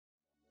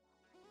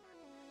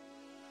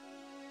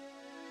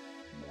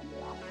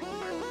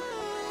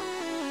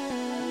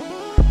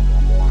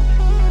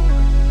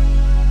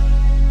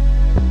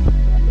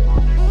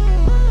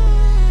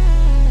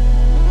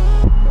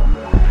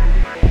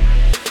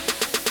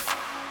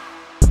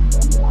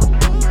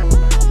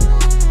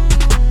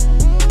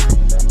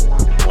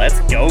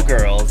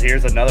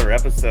Here's another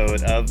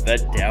episode of the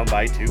Down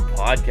by 2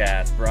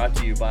 podcast, brought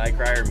to you by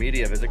Crier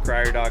Media. Visit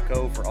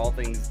crier.co for all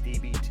things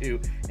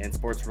DB2 and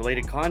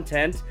sports-related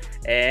content,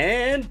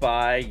 and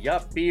by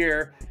Yup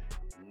Beer,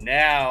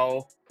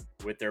 now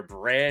with their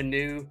brand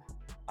new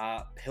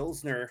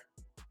Pilsner.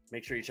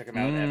 Make sure you check them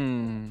out.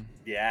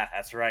 Yeah,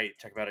 that's right.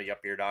 Check them out at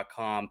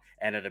yupbeer.com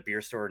and at a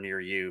beer store near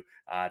you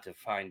to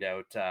find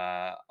out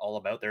all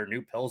about their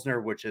new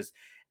Pilsner, which is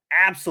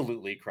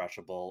absolutely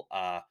crushable.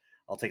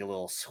 I'll take a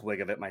little swig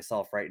of it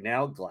myself right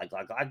now. Glug,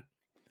 glug, glug.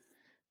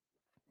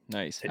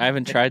 Nice. I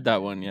haven't tried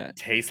that one yet.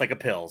 Tastes like a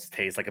pills.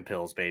 Tastes like a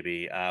pills,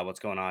 baby. What's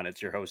going on?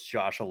 It's your host,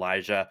 Josh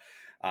Elijah.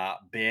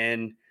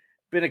 Been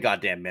a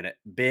goddamn minute.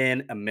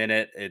 Been a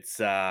minute. It's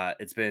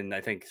been,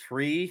 I think,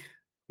 we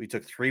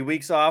took 3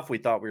 weeks off. We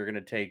thought we were going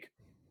to take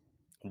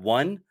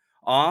one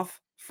off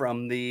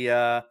from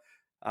the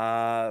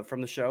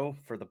show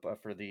for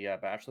the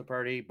bachelor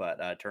party,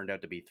 but it turned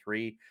out to be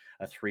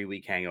a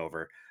 3-week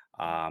hangover.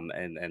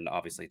 And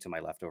obviously to my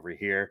left over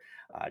here,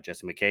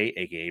 Jesse McKay,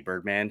 aka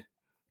Birdman.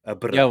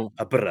 Yo.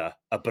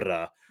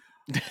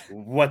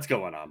 What's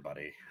going on,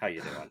 buddy? How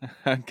you doing?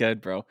 I'm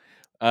good, bro.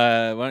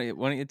 Why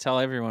don't you tell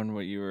everyone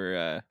what you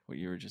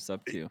were just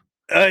up to?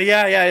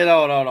 Yeah.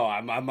 No.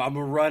 I'm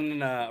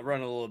running a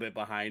little bit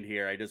behind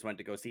here. I just went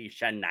to go see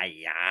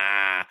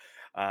Shania.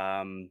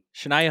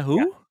 Shania who?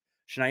 Yeah.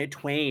 Shania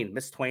Twain,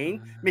 Miss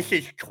Twain,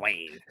 Mrs.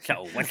 Twain.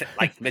 So what's it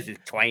like, Mrs.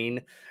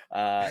 Twain?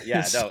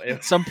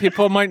 Some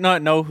people might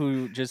not know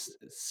who just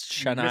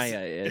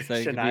Shania is.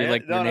 That could be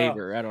like your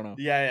neighbor. I don't know.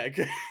 Yeah.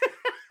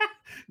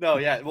 No,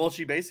 yeah. Well,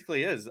 she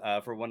basically is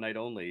for one night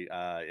only.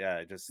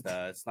 I just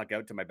snuck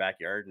out to my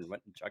backyard and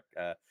went and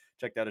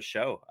checked out a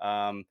show.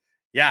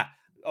 Yeah.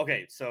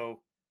 Okay.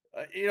 So,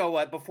 you know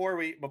what? Before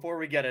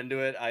we get into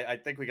it, I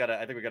think we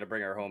gotta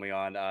bring our homie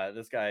on.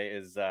 This guy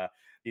is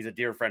he's a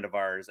dear friend of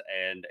ours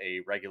and a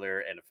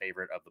regular and a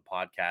favorite of the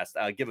podcast.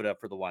 Give it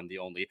up for the one, the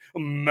only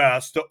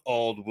Master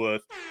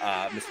Aldworth,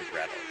 Mr.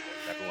 Brad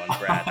Aldworth. Everyone,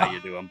 Brad, how you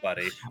doing,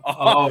 buddy?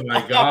 Oh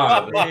my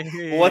God!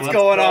 What's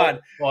going on?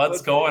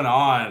 What's going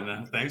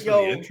on? Thanks for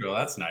the intro.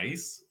 That's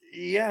nice.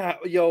 Yeah,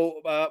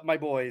 my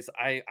boys.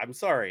 I'm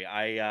sorry.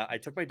 I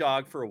took my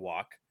dog for a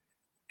walk.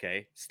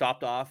 Okay,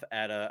 stopped off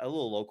at a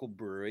little local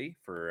brewery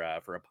for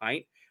a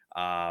pint.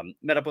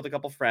 Met up with a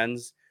couple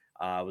friends.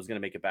 Was gonna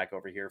make it back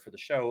over here for the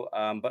show,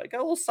 but I got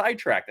a little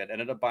sidetracked and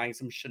ended up buying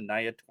some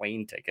Shania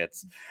Twain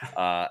tickets.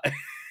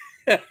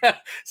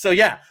 So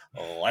yeah,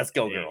 let's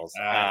go, girls.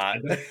 I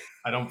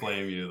don't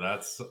blame you.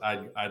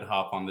 I'd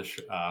hop on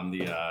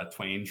the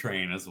Twain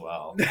train as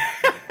well.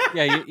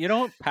 Yeah, you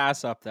don't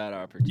pass up that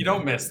opportunity. You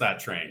don't miss that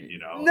train, you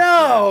know.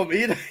 No,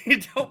 you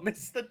don't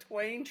miss the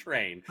Twain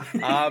train.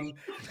 And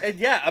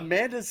yeah,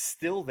 Amanda's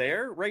still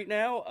there right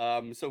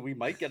now. So we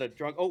might get a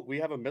drunk. Oh, we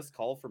have a missed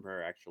call from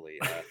her actually.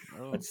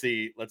 Let's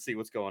see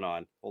what's going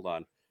on. Hold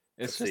on.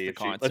 Let's see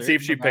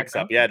if she picks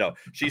up. Yeah, no,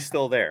 she's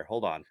still there.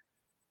 Hold on.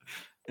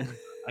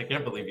 I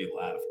can't believe you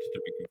left,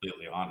 to be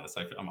completely honest.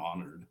 I'm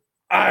honored.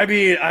 I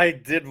mean, I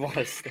did want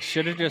to stay.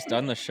 Should have just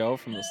done the show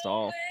from the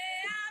stall.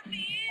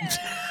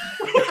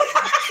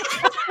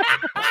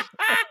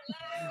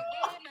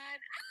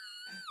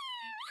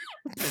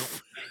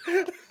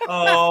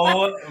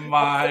 Oh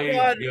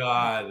my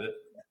God.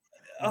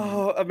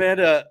 Oh,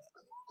 Amanda.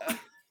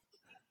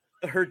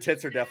 Her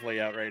tits are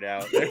definitely out right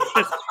now.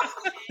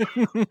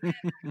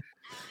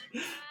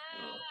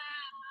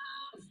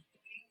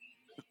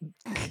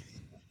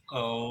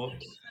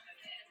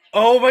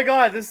 Oh my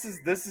God, this is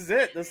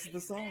it. This is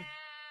the song.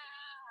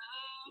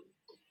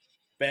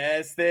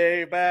 Best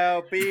thing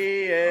about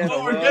being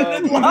we're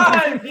getting it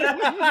live.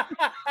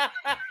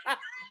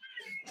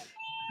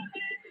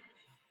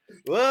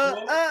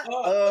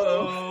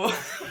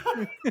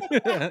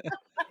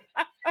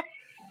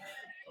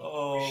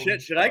 Oh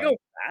shit, should I go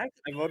back?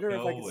 I wonder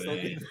if I can still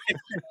get it.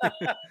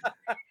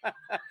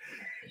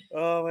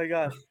 Oh my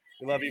God.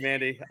 We love you,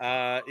 Mandy.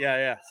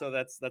 Yeah. So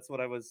that's what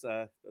I was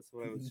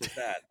just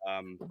at.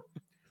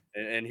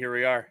 And here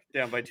we are,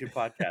 Down by 2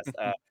 podcast.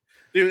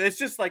 Dude, it's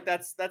just like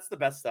that's the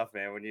best stuff,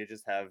 man. When you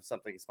just have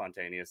something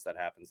spontaneous that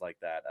happens like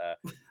that,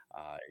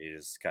 you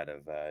just kind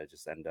of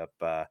just end up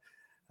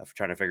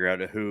trying to figure out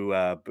who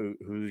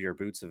your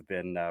boots have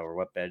been or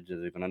what bed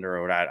they've been under,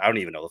 or I don't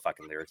even know the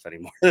fucking lyrics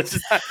anymore.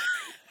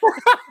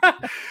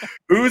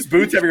 Whose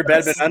boots have your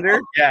bed been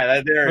under?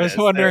 Yeah, there it is. I was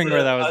wondering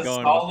where that was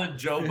going. Solid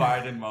Joe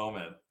Biden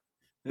moment.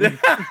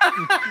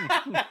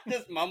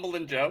 Just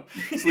mumbling Joe,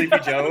 Sleepy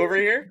Joe over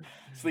here.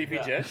 Sleepy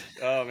Joe.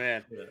 Oh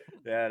man,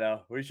 yeah.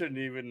 No, we shouldn't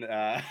even.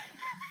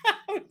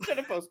 We should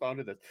have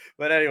postponed this.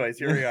 But anyways,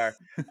 here we are.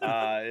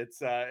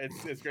 It's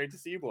great to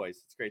see you,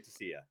 boys. It's great to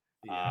see you.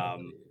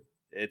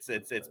 It's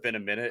been a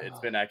minute. It's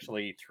been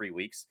actually 3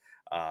 weeks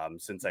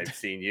since I've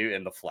seen you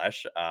in the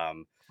flesh.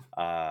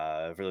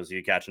 For those of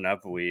you catching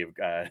up, we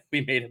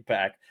made it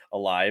back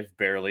alive,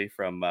 barely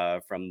from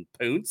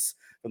Punta,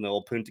 from the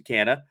old Punta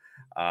Cana.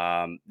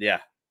 Yeah,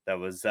 that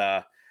was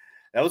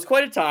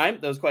quite a time.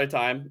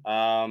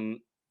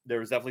 there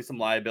was definitely some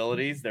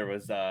liabilities. There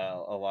was a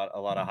lot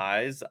of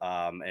highs,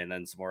 and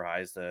then some more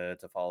highs to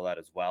follow that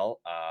as well.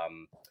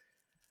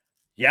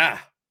 Yeah,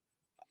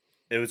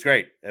 it was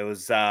great. It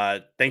was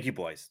thank you,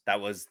 boys.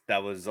 That was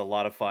a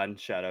lot of fun.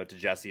 Shout out to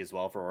Jesse as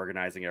well for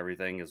organizing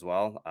everything as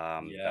well.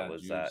 That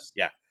was Juice.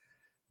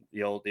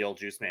 the old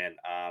juice man.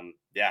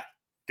 Yeah,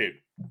 dude,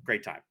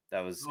 great time.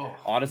 That was What a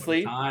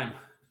honestly. time.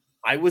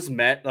 I was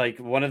met like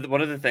one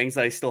of the things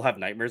I still have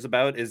nightmares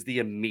about is the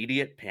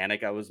immediate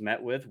panic I was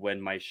met with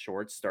when my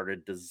shorts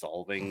started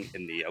dissolving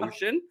in the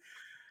ocean.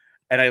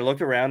 And I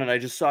looked around and I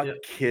just saw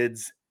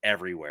kids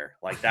everywhere.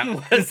 Like that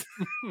was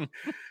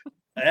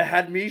it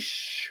had me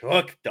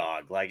shook,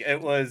 dog. Like it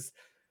was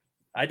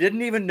I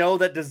didn't even know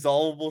that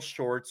dissolvable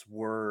shorts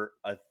were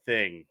a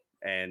thing.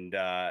 And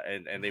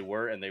they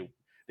were, and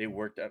they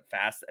worked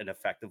fast and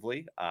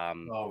effectively.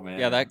 Oh man.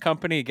 Yeah, that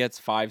company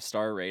gets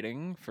 5-star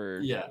rating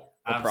for the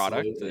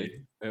product.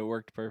 Absolutely. It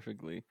worked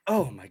perfectly.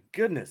 Oh my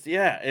goodness.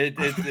 Yeah.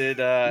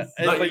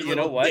 But you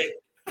know what?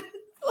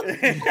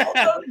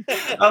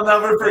 I'll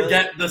never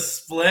forget the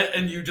split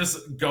and you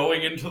just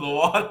going into the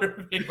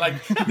water being like,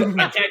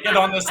 I can't get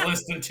on this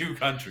list in 2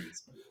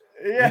 countries.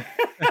 Yeah.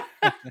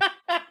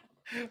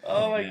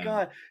 Oh my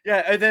god.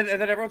 Yeah, and then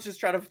everyone's just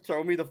trying to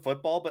throw me the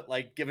football, but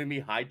like giving me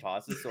high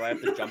tosses, so I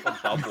have to jump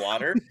above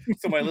water.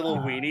 So my little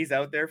weenie's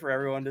out there for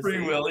everyone to see.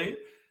 Free Willy.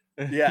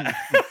 Yeah.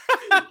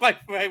 my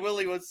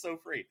Willy was so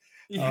free.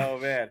 Yeah. Oh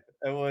man.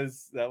 That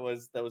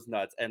was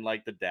nuts. And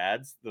like the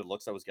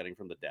looks I was getting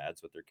from the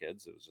dads with their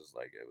kids, it was just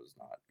like it was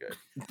not good.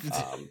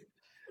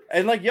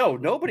 And like,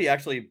 nobody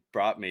actually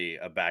brought me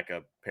a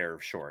backup pair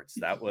of shorts.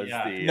 That was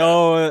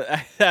no.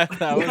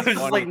 That was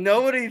just like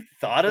nobody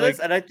thought of this,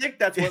 and I think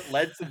that's what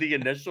led to the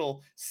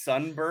initial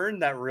sunburn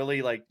that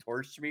really like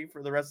torched me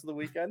for the rest of the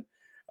weekend.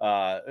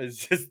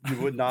 It's just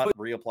not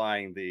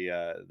reapplying the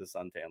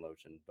suntan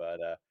lotion, but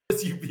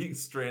it's you being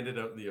stranded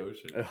out in the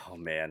ocean. Oh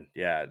man,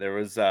 yeah, there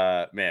was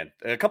a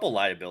couple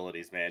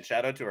liabilities, man.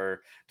 Shout out to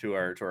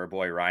our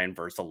boy Ryan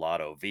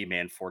Versalato,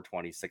 V-Man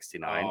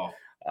 42069.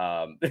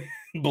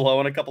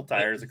 Blowing a couple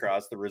tires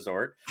across the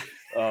resort.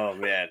 Oh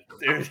man,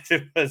 dude,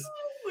 it was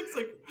looks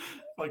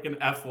like an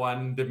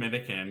F1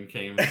 Dominican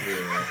came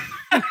through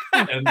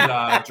and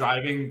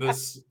driving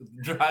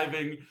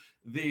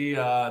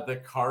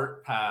the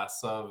cart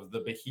pass of the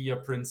Bahia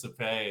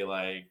Principe.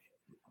 Like,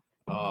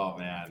 oh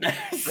man,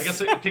 I guess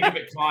to give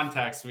it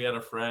context, we had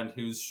a friend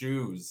whose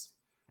shoes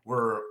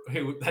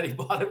that he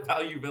bought at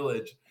Value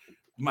Village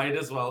might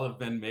as well have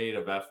been made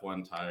of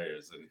F1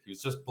 tires, and he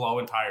was just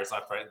blowing tires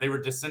left, right. They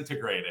were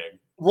disintegrating.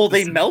 Well,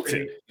 they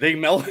melted. They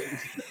melted.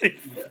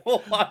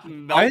 Full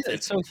on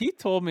melted. So he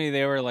told me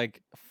they were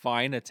like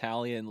fine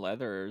Italian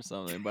leather or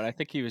something, but I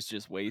think he was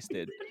just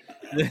wasted.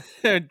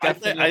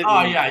 Definitely.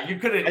 You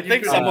couldn't. I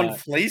think someone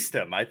fleeced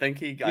him. I think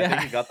he got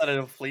that at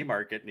a flea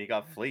market and he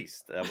got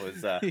fleeced. That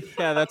was.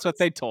 Yeah, that's what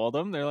they told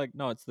him. They're like,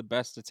 no, it's the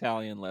best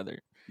Italian leather.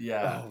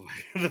 Yeah,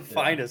 the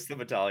finest of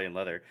Italian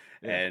leather,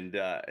 and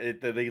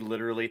they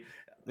literally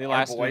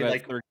lasted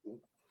like.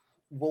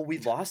 Well, we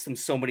lost him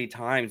so many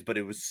times, but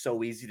it was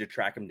so easy to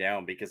track him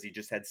down because he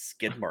just had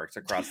skid marks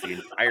across the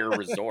entire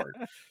resort.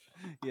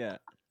 Yeah,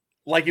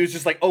 like he was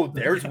just like, oh,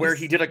 there's where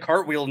he did a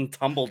cartwheel and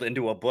tumbled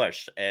into a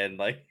bush, and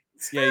like.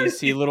 Yeah, you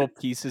see little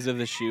pieces of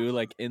the shoe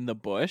like in the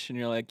bush, and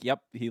you're like, "Yep,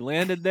 he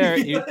landed there."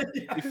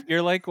 If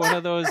you're like one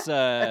of those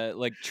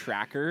like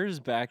trackers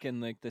back in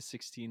like the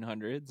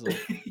 1600s, like,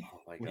 oh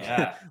my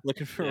god,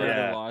 looking for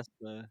where they lost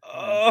the.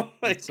 Oh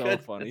my god, so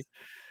funny,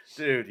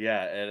 dude.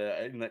 Yeah,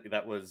 and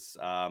that was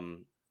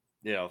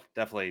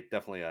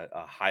definitely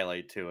a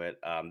highlight to it.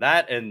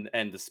 That and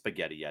the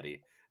spaghetti yeti,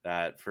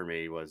 that for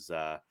me was.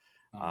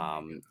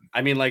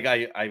 I mean, like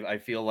I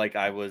feel like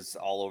I was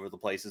all over the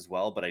place as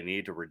well, but I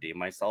needed to redeem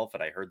myself,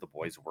 and I heard the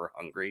boys were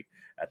hungry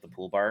at the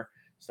pool bar,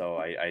 so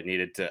I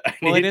needed to.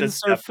 They didn't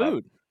serve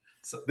food.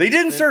 So they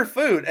didn't serve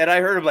food, and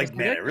I heard them like,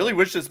 man, I really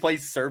wish this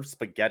place served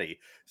spaghetti.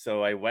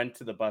 So I went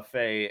to the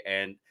buffet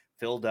and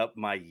filled up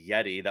my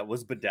Yeti that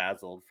was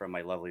bedazzled from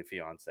my lovely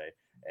fiance,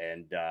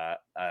 and I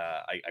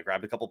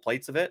grabbed a couple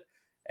plates of it,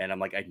 and I'm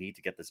like, I need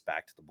to get this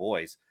back to the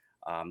boys.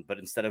 But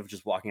instead of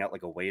just walking out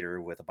like a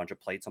waiter with a bunch of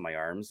plates on my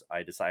arms,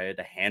 I decided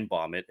to hand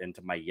bomb it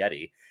into my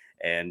Yeti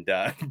and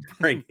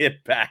bring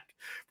it back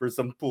for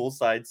some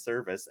poolside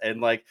service.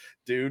 And like,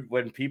 dude,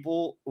 when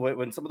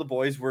some of the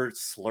boys were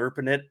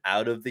slurping it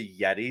out of the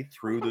Yeti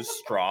through the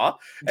straw,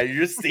 and you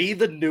just see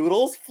the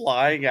noodles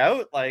flying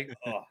out, like,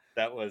 oh,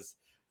 that was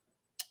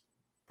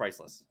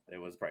priceless. It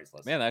was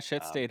priceless. Man, that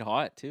shit stayed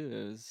hot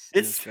too. It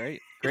was great.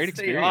 Great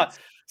experience. Hot.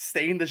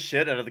 Stained the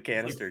shit out of the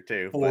canister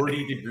too.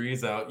 40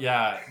 degrees out.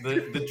 Yeah.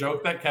 The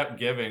joke that kept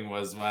giving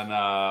was when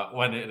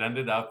it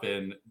ended up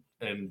in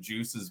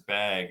Juice's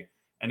bag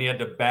and he had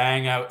to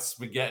bang out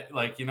spaghetti.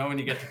 Like, you know, when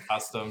you get to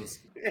customs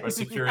or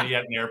security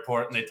at an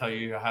airport and they tell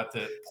you have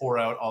to pour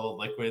out all the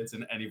liquids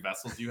in any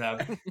vessels you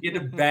have, you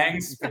had to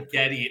bang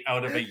spaghetti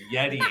out of a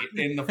Yeti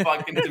in the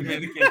fucking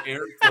Dominican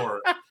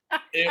airport.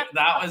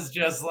 That was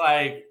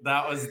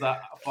the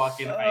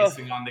fucking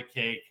icing on the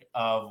cake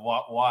of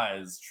what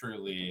was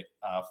truly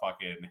a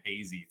fucking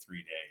hazy 3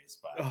 days.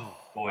 But my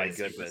boys,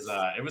 goodness.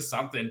 it was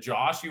something.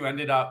 Josh, you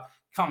ended up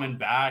coming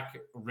back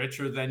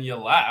richer than you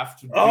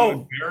left, Oh.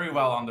 doing very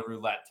well on the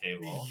roulette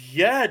table.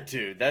 Yeah,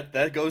 dude,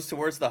 that goes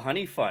towards the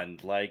honey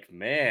fund. Like,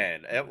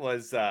 man, it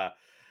was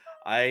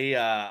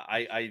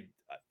I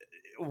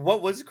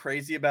what was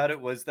crazy about it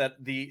was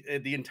that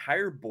the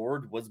entire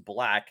board was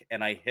black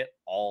and I hit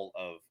all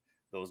of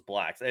those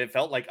blacks. It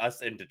felt like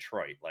us in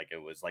Detroit. Like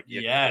it was like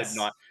Yes.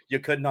 you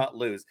could not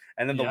lose.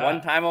 And then the Yeah. one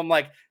time I'm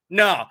like,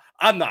 no,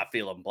 I'm not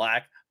feeling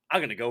black.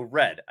 I'm gonna go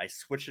red. I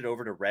switched it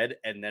over to red,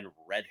 and then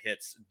red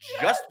hits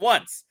just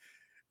once.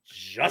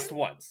 Just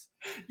once.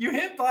 You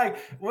hit black.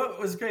 What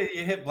was great?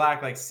 You hit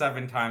black like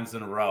 7 times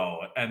in a row,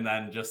 and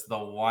then just the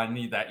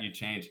one that you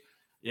changed.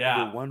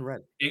 Yeah, The one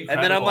red. incredible.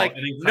 And then I'm like,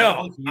 An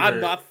incredible no, heater.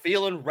 I'm not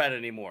feeling red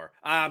anymore.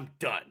 I'm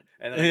done.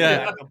 And then I Yeah.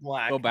 go back to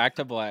black. Go back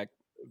to black.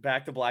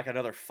 Back to black,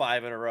 another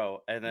 5 in a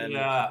row. And then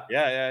yeah.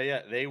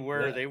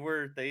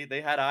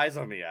 They had eyes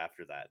on me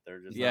after that.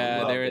 They're just Yeah,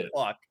 like, they're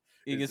fuck.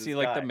 you can see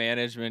like the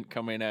management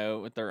coming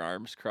out with their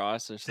arms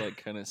crossed, just like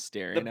kind of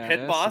staring at pit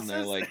us, bosses? and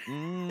they're like,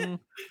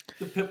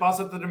 The pit boss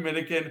at the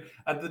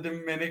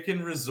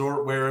Dominican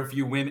resort, where if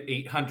you win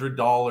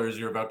 $800,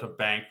 you're about to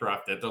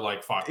bankrupt it. They're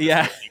like, fuck, this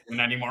Yeah. guy's making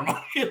any more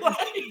money.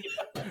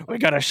 Like, we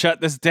gotta shut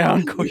this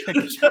down quick.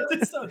 We're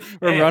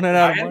Hey, running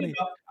out of money.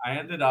 I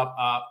ended up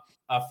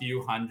a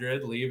few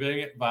hundred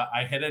leaving, but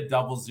I hit a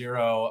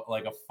 0-0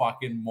 like a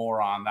fucking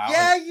moron.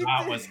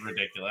 That was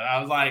ridiculous.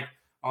 I was like,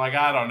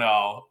 I don't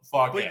know.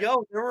 Fuck but it.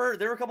 Yo, there were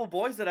a couple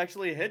boys that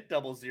actually hit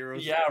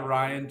 0-0s. Yeah,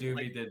 Ryan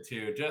Doobie did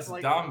too. Just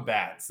like, dumb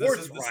bets. This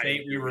is the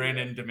state we were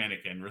in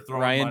Dominican. We're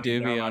throwing Ryan money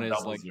Doobie down on his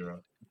 0-0. like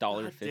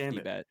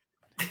 $1.50 bet.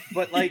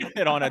 But like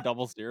hit on a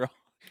 0-0.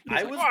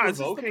 I was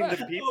provoking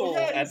the people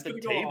at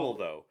the table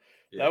though.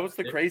 Yeah. That was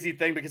the crazy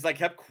thing because I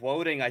kept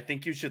quoting, I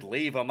think you should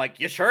leave. I'm like,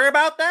 you sure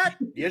about that?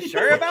 You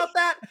sure about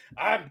that?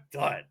 I'm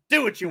done.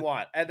 Do what you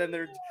want. And then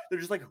they're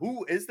just like,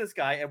 who is this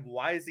guy and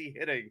why is he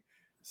hitting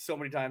so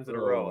many times in a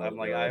row? I'm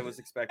like, I was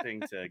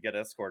expecting to get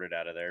escorted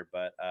out of there,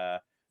 but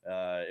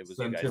it was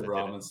Send you guys Tim that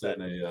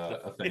Robinson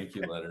a thank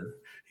you letter.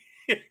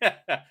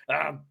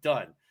 I'm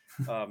done.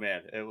 Oh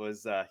man, it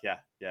was a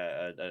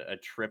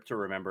trip to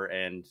remember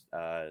and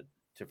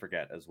to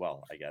forget as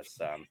well, I guess.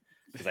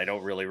 Because I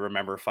don't really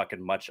remember fucking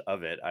much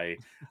of it.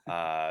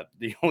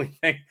 The only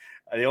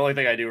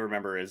thing I do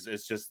remember is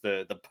just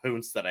the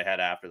poons that I had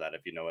after that,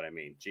 if you know what I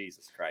mean.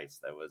 Jesus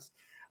Christ, that was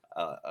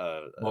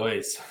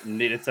boys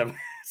needed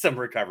some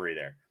recovery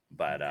there.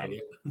 But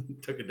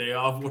took a day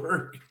off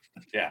work.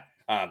 Yeah,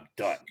 I'm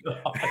done.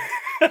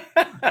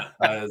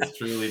 That is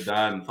truly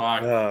done.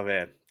 Fuck. Oh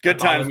man. Good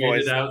times,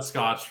 boys. Made it out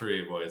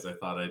scotch-free, boys. I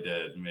thought I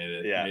did. Made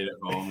it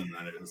home, and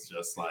then it was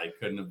just like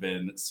couldn't have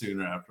been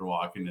sooner after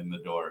walking in the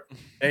door.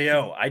 Hey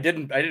yo, I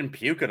didn't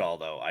puke at all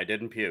though. I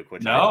didn't puke,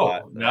 which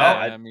I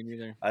me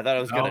neither. I thought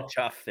I was gonna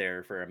chuff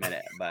there for a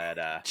minute,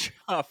 but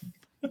chuff.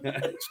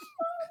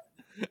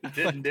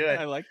 Didn't do it.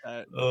 I like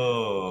that.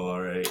 Oh,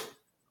 all right.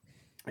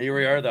 Here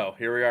we are, though.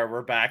 Here we are.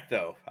 We're back,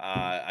 though.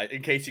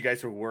 In case you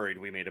guys were worried,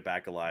 we made it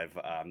back alive.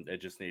 It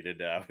just needed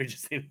we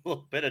just needed a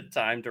little bit of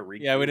time to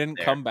recoup. Yeah, we didn't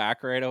come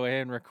back right away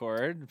and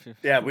record.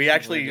 Yeah, we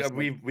actually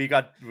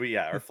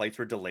our flights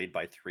were delayed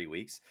by 3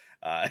 weeks.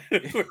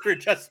 We're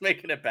just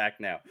making it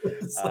back now.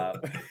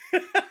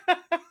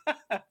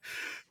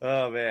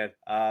 Oh man,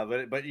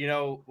 but you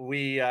know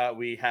we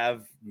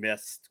have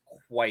missed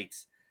quite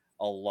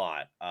a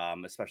lot,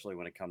 especially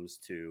when it comes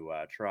to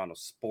Toronto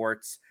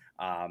sports.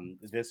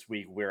 This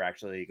week we're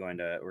actually going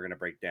to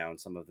break down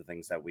some of the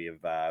things that we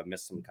have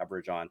missed some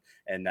coverage on,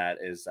 and that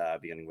is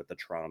beginning with the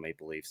Toronto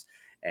Maple Leafs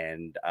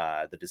and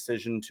the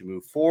decision to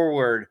move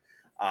forward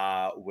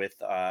with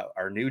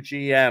our new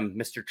GM,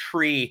 Mr.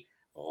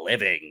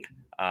 Treliving,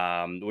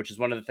 which is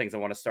one of the things I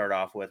want to start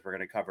off with. We're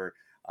going to cover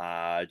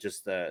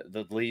just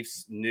the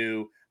Leafs'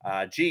 new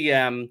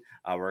GM.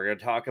 We're going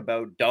to talk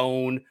about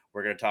Doan.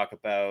 We're going to talk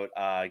about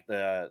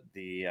the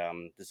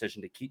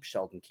decision to keep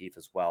Sheldon Keefe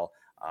as well,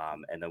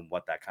 and then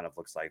what that kind of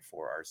looks like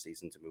for our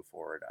season to move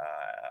forward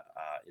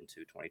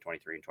into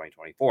 2023 and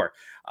 2024.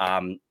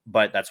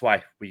 But that's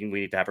why we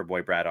need to have our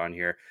boy Brad on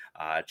here,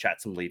 chat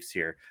some Leafs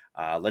here.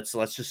 Let's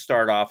just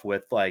start off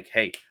with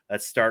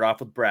let's start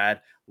off with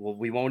Brad. Well,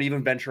 we won't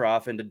even venture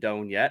off into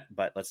Doan yet,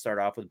 but let's start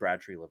off with Brad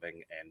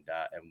Treliving and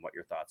what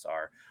your thoughts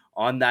are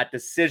on that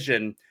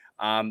decision.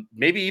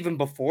 Maybe even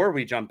before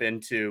we jump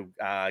into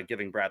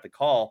giving Brad the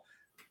call,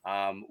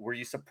 were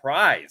you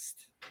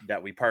surprised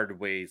that we parted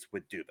ways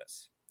with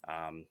Dubas?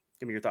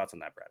 Give me your thoughts on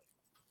that, Brad.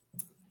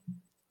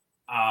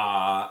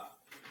 I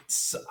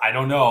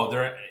don't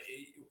know.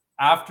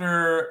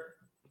 After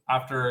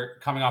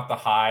coming off the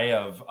high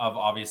of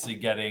obviously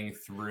getting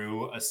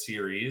through a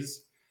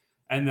series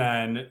and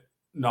then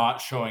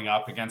not showing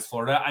up against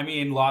Florida. I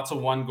mean, lots of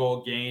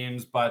 1-goal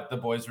games, but the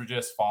boys were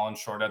just falling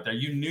short out there.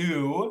 You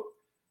knew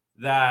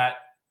that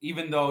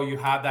even though you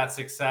had that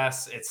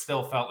success, it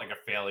still felt like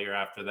a failure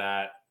after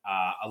that.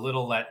 A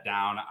little let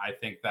down. I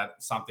think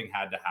that something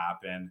had to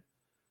happen.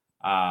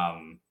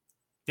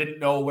 didn't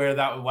know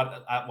at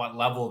what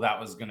level that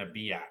was going to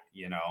be at.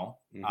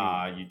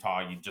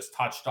 Utah, you just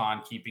touched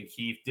on keeping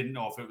Keefe. Didn't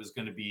know if it was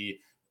going to be,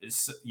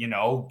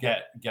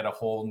 get a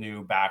whole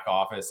new back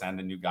office and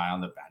a new guy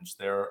on the bench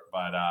there.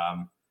 But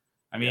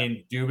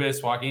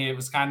Dubas walking, it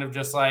was kind of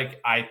just like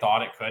I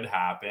thought it could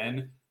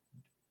happen.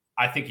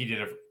 I think he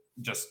did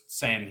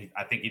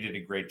I think he did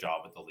a great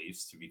job with the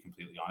Leafs, to be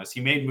completely honest.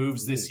 He made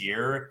moves this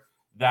year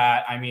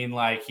that,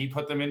 he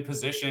put them in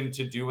position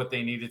to do what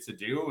they needed to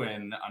do,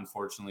 and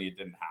unfortunately it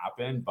didn't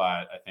happen.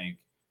 But I think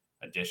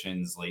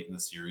additions late in the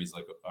series,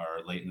 or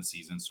late in the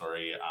season,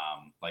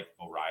 like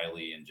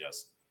O'Reilly, and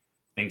just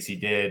things he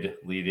did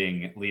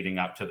leading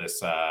up to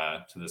this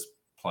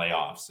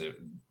playoffs,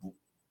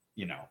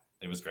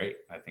 it was great.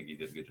 I think he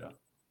did a good job.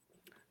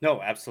 No,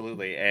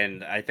 absolutely.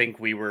 And I think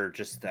we were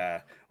just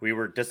we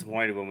were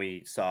disappointed when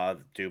we saw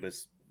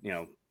Dubas,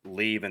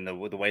 leave, and the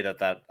way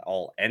that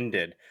all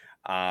ended.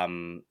 I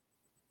don't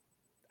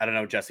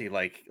know, Jesse,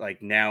 like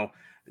now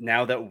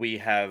that we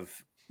have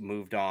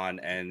moved on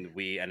and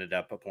we ended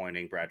up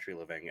appointing Brad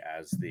Treliving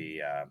as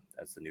the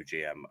new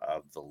GM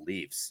of the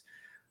Leafs.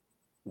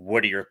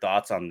 What are your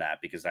thoughts on that?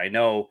 Because I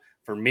know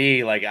for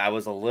me, I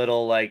was a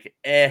little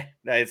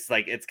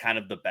it's kind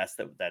of the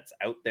best that's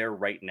out there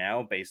right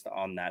now based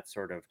on that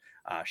sort of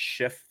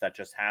shift that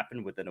just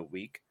happened within a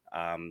week.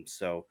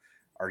 So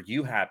are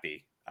you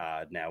happy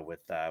now with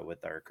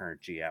our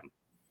current GM?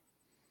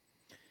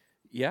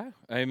 Yeah,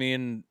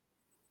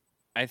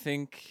 I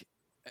think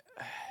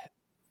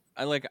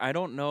I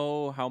don't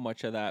know how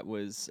much of that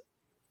was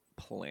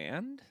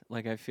planned.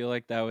 I feel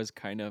like that was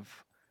kind of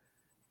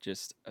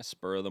just a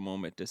spur of the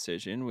moment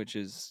decision, which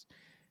is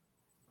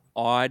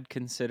odd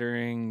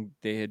considering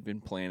they had been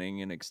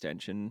planning an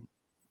extension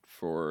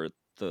for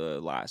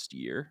the last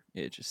year.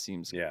 It just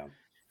seems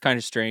kind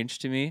of strange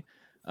to me.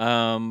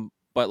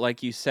 But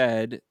like you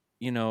said,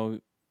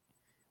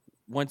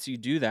 once you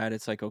do that,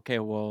 it's like, okay,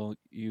 well,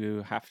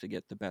 you have to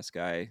get the best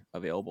guy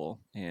available,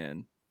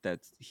 and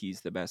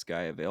he's the best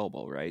guy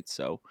available, right?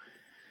 So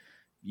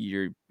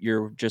you're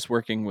just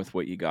working with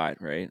what you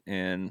got, right?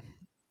 And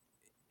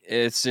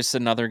it's just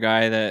another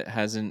guy that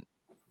hasn't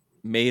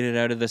made it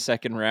out of the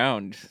second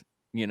round,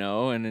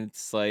 and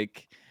it's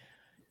like,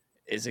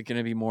 is it going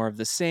to be more of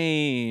the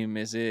same?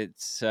 Is it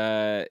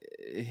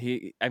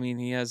he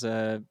has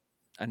a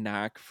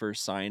knack for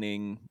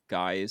signing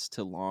guys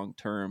to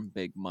long-term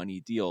big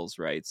money deals,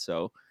 right?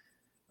 So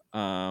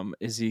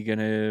is he going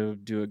to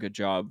do a good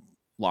job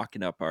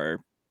locking up our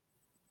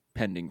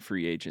pending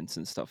free agents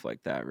and stuff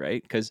like that,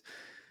 right? Because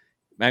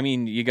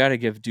you got to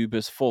give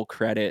Dubas full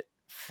credit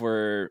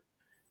for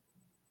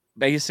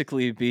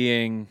basically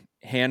being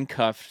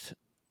handcuffed.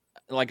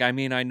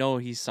 I know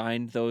he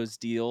signed those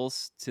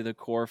deals to the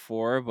core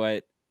four,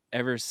 but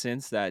ever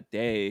since that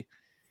day,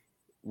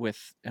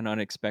 with an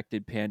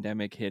unexpected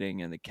pandemic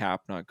hitting and the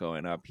cap not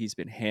going up, he's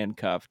been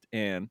handcuffed.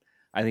 And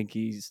I think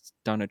he's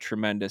done a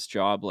tremendous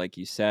job, like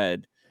you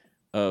said,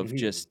 of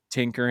just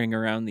tinkering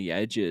around the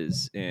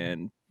edges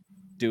and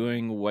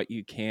doing what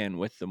you can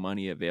with the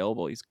money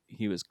available.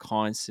 He was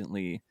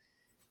constantly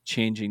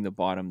changing the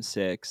bottom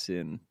six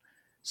and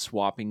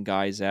swapping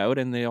guys out,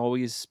 and they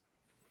always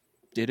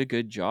did a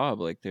good job.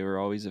 They were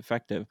always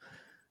effective.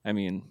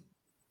 You're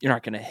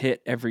not going to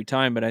hit every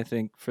time, but I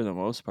think for the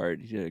most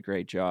part, he did a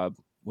great job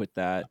with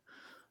that.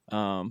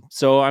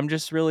 So I'm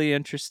just really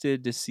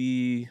interested to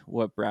see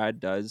what Brad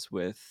does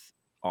with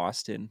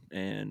Austin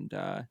and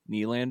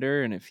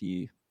Nylander, and if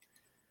he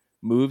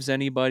moves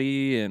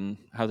anybody and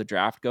how the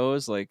draft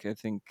goes. I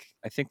think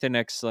the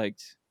next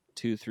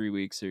 2-3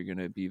 weeks are going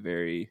to be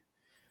very,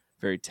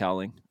 very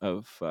telling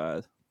of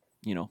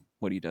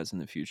what he does in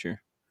the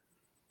future.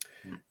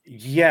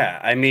 Yeah,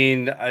 I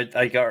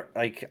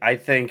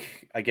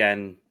think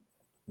again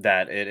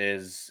that it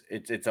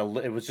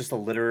was just a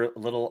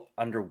little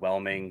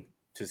underwhelming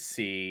to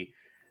see.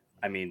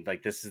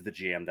 This is the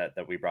GM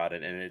that we brought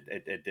in, and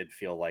it did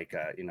feel like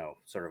a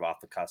sort of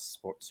off the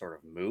cusp sort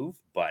of move,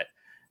 but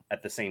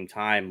at the same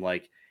time,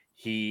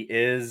 he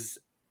is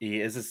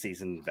a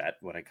seasoned vet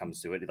when it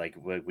comes to it.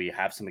 We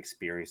have some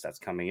experience that's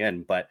coming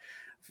in, but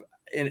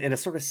in a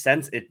sort of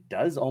sense, it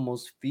does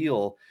almost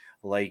feel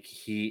like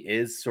he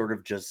is sort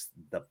of just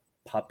the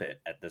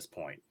puppet at this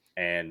point.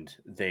 And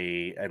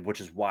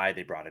which is why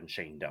they brought in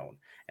Shane Doan.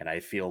 And I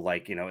feel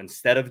like,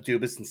 instead of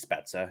Dubas and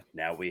Spezza,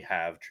 now we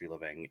have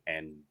Treliving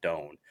and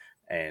Doan.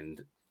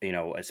 And,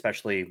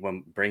 especially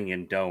when bringing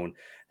in Doan,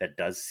 that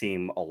does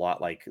seem a lot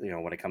like,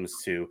 when it comes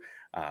to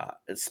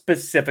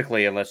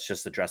specifically, and let's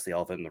just address the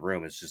elephant in the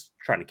room, is just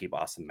trying to keep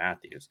Austin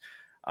Matthews.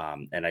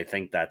 And I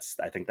think that's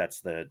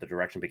the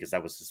direction, because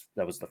that was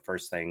the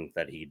first thing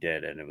that he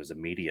did, and it was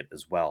immediate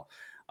as well.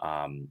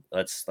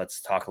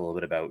 Let's talk a little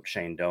bit about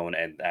Shane Doan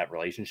and that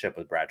relationship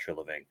with Brad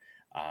Treliving,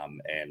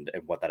 and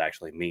what that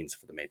actually means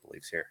for the Maple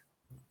Leafs here.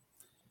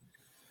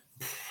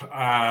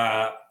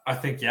 I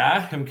think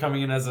him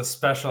coming in as a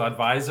special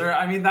advisor.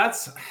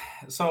 That's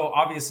so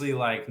obviously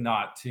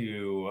not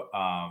to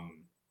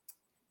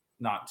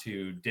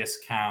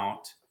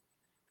discount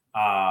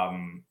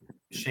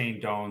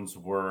Shane Doan's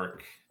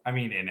work. I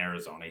mean, in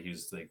Arizona, he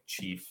was the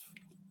chief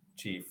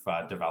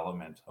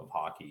development of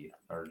hockey,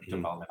 or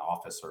development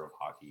officer of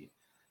hockey.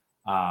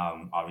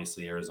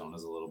 Obviously,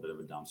 Arizona's a little bit of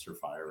a dumpster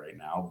fire right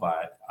now,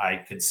 but I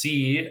could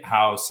see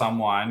how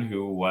someone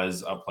who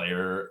was a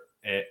player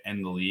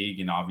in the league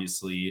and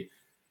obviously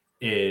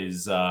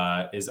is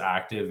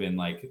active in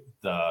like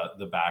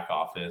the back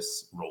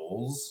office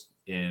roles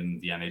in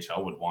the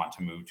NHL would want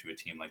to move to a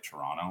team like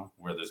Toronto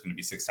where there's going to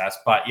be success.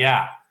 But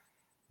yeah,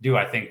 do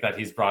I think that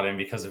he's brought in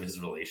because of his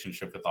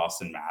relationship with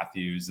Austin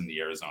Matthews and the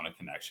Arizona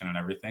connection and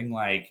everything?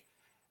 Like,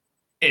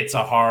 it's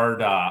a hard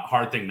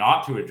thing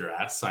not to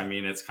address. I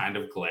mean, it's kind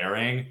of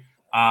glaring.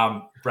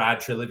 Brad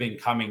Treliving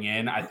coming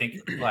in, I think,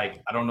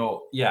 like, I don't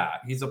know. Yeah,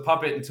 he's a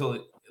puppet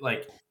until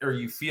like, or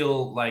you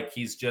feel like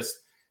he's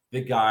just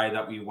the guy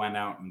that we went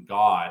out and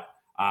got.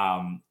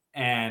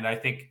 And I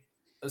think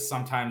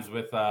sometimes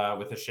with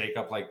a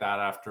shakeup like that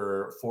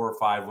after 4 or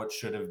 5, what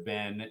should have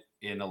been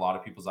in a lot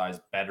of people's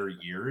eyes better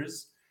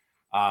years,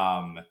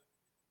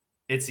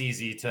 it's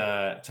easy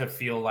to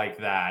feel like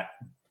that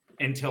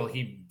until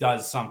he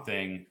does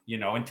something,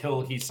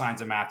 until he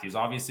signs a Matthews.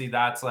 Obviously,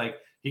 that's like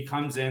he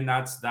comes in.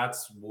 That's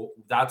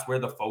where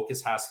the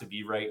focus has to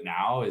be right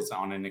now, is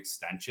on an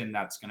extension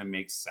that's going to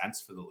make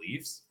sense for the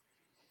Leafs.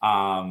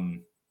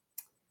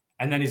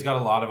 And then he's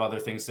got a lot of other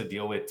things to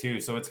deal with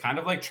too. So it's kind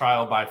of like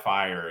trial by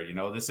fire.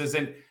 This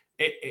isn't.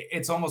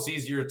 It's almost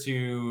easier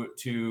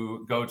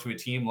to go to a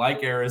team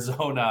like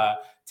Arizona,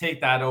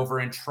 take that over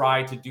and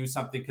try to do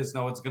something because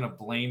no one's going to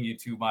blame you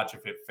too much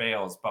if it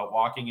fails. But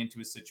walking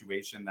into a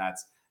situation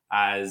that's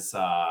as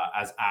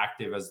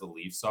active as the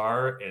Leafs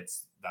are,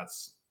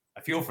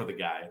 I feel for the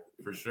guy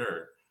for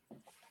sure.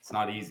 It's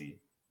not easy.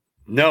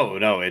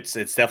 No, it's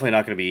definitely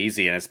not going to be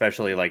easy, and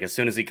especially like as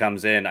soon as he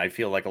comes in, I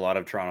feel like a lot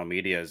of Toronto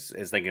media is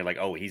thinking like,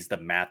 oh, he's the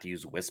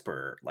Matthews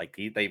whisperer. Like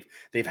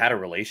they've had a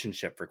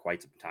relationship for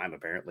quite some time.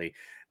 Apparently,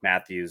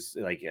 Matthews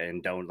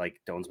and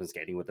Doan's been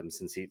skating with him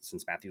since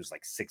Matthews was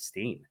like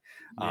 16.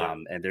 Yeah.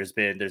 And there's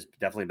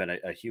definitely been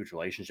a huge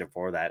relationship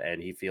for that,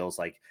 and he feels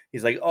like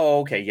he's like,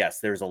 oh, okay,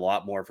 yes, there's a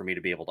lot more for me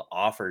to be able to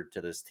offer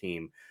to this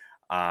team.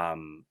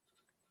 Other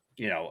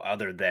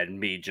than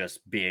me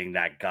just being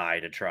that guy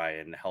to try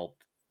and help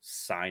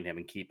sign him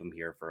and keep him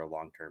here for a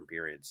long-term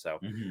period. So,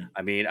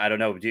 I mean, I don't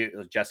know.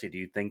 Jesse, do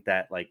you think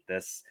that like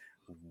this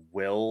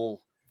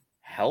will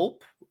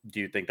help?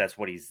 Do you think that's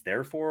what he's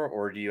there for,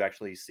 or do you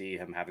actually see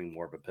him having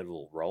more of a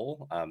pivotal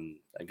role?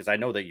 Because I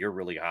know that you're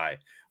really high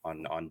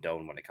on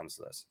Doan when it comes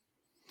to this.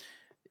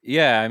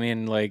 Yeah, I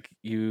mean, like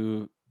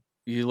you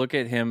look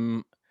at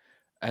him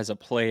as a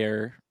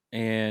player,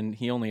 and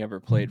he only ever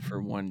played for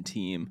one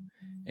team,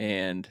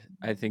 and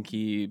I think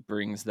he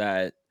brings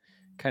that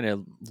kind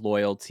of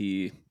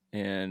loyalty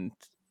and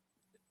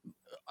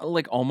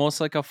like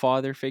almost like a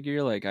father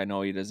figure. Like, I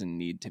know he doesn't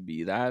need to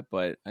be that,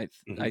 but I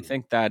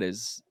think that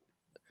is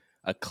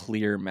a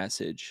clear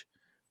message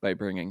by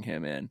bringing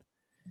him in.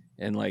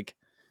 And like,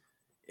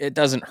 it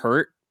doesn't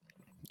hurt,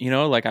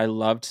 like I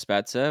loved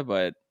Spezza,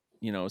 but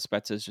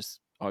Spezza is just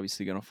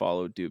obviously going to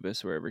follow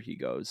Dubas wherever he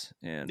goes.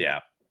 And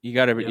Yeah. you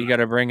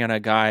gotta bring in a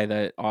guy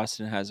that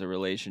Austin has a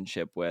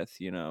relationship with,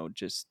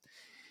 just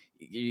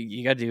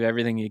you got to do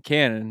everything you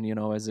can. And,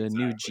 as a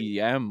new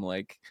GM,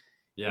 like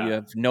you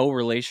have no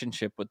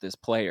relationship with this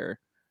player.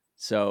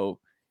 So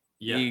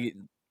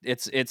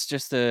it's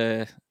just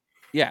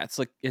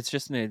it's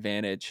just an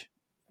advantage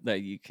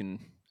that you can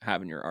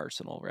have in your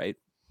arsenal, right?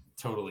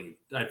 Totally.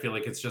 I feel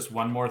like it's just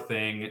one more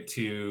thing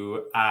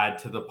to add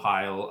to the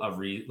pile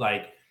of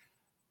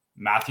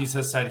Matthews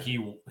has said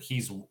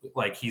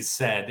he's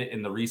said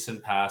in the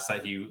recent past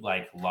that he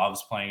like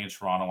loves playing in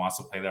Toronto, wants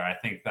to play there. I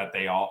think that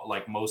they all,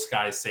 like most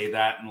guys, say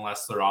that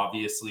unless they're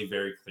obviously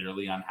very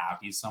clearly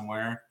unhappy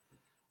somewhere.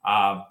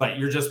 But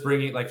you're just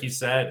bringing, like you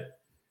said,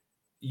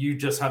 you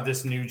just have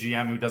this new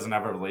GM who doesn't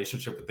have a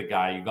relationship with the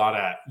guy.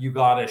 You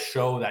gotta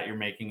show that you're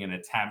making an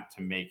attempt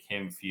to make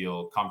him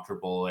feel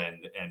comfortable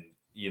and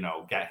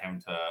get him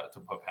to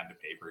put pen to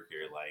paper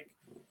here. Like,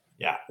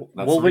 yeah.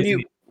 Well,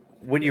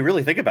 when you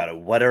really think about it,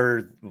 what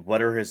are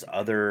his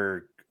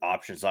other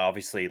options?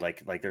 Obviously,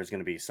 like there's going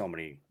to be so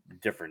many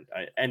different.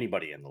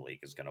 Anybody in the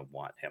league is going to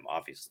want him,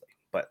 obviously.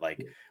 But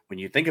like when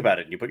you think about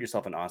it, and you put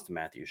yourself in Austin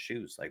Matthews'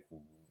 shoes, like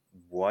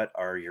what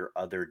are your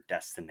other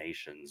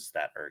destinations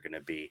that are going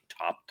to be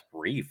top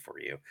 3 for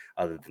you,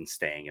 other than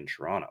staying in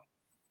Toronto?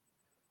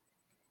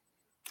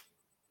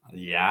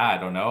 Yeah, I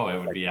don't know. It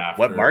would be after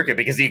what market,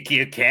 because you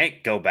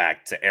can't go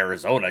back to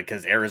Arizona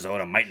because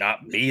Arizona might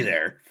not be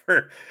there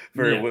for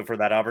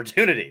that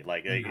opportunity.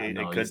 Like it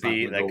could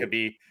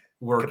be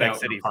work Quebec out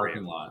City in the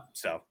parking lot.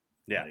 So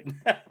yeah,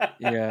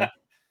 yeah.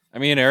 I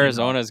mean,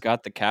 Arizona's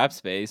got the cap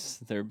space.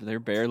 They're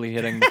barely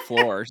hitting the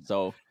floor,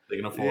 so they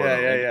can afford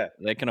it.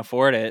 They can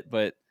afford it,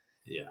 but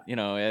yeah,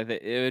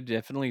 it would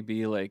definitely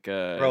be like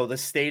bro, the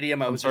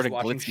stadium I was just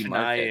watching glitzy Chennai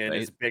market, in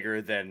right? is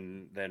bigger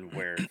than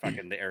where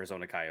fucking the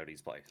Arizona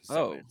Coyotes play.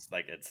 So it's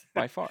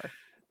by far.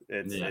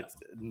 It's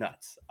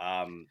nuts.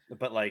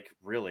 But like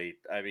really,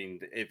 I mean,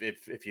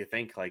 if you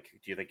think like,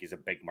 do you think he's a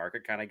big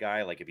market kind of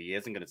guy? Like if he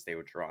isn't going to stay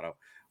with Toronto,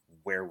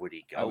 where would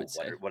he I go? would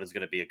say. What is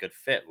going to be a good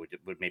fit?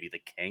 Would maybe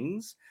the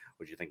Kings?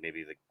 Would you think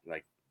maybe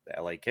the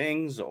LA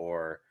Kings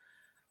or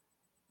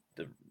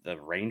the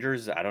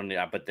Rangers? I don't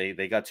know, but they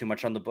got too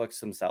much on the books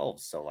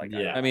themselves. So like,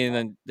 Yeah. I mean,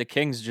 then the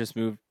Kings just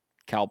moved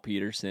Cal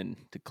Peterson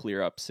to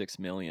clear up $6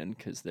 million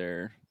because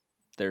they're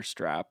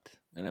strapped,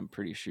 and I'm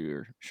pretty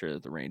sure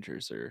that the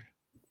Rangers are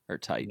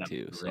tight No,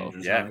 too. the So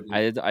Rangers yeah, are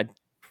good. I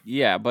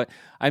yeah, but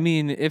I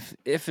mean, if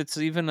it's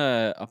even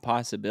a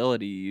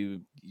possibility,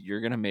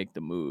 you're gonna make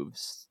the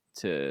moves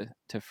to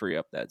free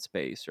up that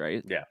space,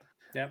 right? yeah,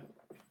 yeah.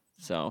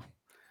 So,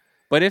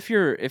 but if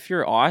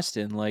you're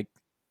Austin, like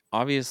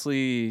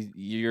obviously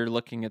you're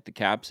looking at the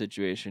cap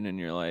situation and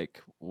you're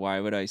like, why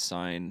would I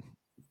sign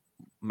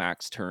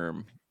max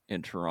term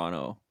in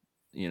Toronto?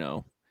 You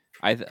know,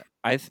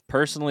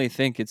 personally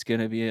think it's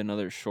going to be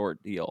another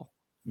short deal.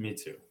 Me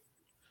too.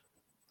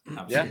 Yeah,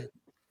 Absolutely.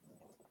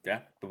 yeah.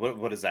 But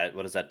what does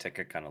that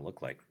ticket kind of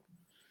look like?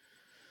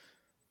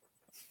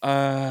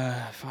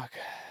 Fuck,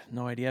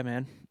 no idea,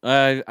 man.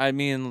 I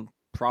mean,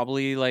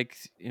 probably like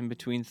in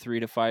between 3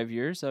 to 5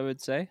 years, I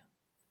would say.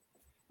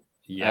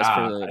 As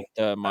for Yeah,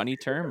 the money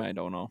term, I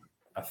don't know.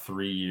 a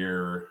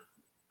 3-year.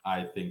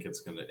 I think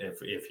it's gonna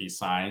if he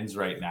signs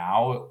right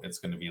now, it's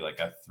gonna be like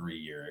a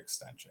 3-year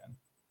extension.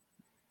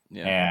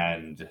 Yeah.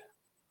 And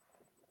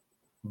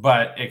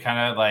but it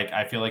kind of like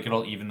I feel like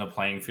it'll even the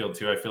playing field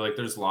too. I feel like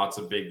there's lots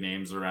of big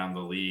names around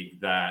the league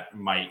that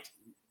might,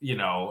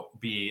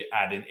 be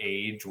at an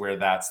age where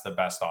that's the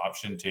best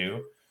option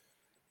too.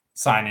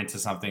 Sign into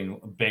something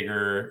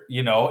bigger,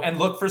 and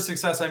look for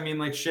success. I mean,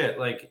 like shit.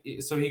 Like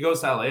so he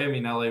goes to LA. I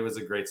mean, LA was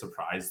a great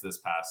surprise this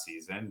past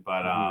season,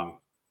 but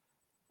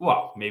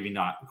well, maybe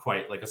not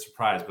quite like a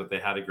surprise, but they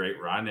had a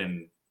great run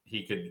and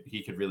he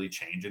could really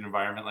change an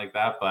environment like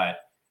that. But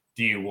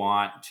do you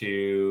want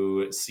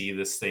to see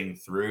this thing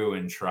through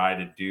and try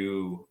to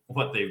do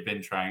what they've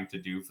been trying to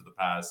do for the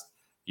past,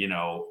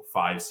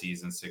 5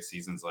 seasons, 6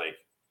 seasons? Like,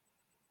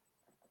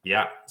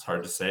 yeah, it's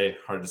hard to say.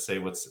 Hard to say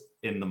what's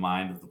in the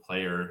mind of the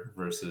player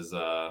versus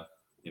on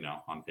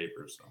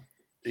paper. So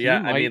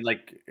Yeah, I mean,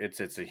 like it's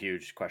a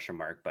huge question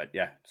mark, but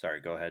yeah. Sorry,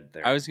 go ahead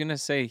there. I was gonna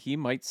say he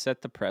might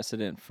set the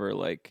precedent for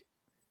like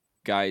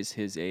guys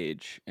his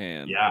age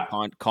and yeah,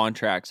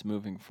 contracts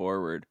moving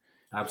forward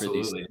for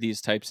absolutely.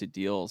 these types of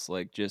deals,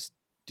 like just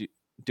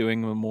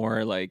doing the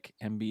more like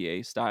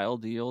NBA style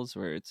deals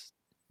where it's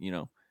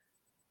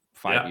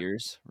 5 Yeah,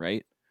 years,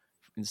 right?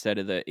 Instead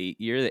of the 8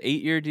 year. The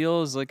 8-year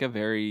deal is like a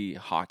very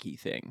hockey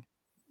thing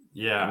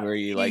yeah, where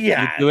you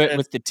Yeah, do it it's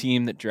with the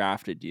team that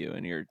drafted you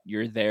and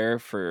you're there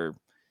for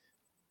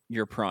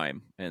your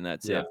prime and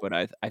that's yeah. it. But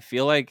I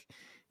feel like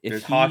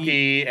there's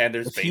hockey and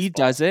there's if he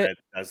baseball does it, that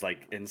does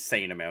like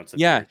insane amounts of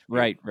yeah, years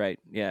too. right,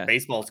 yeah.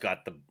 Baseball's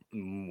got the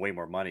way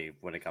more money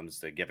when it comes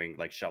to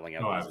shelling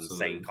out Oh, these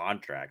absolutely. insane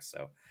contracts.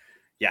 So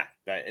yeah,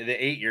 the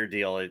 8-year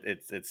deal,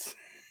 it's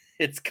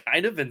it's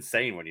kind of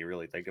insane when you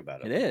really think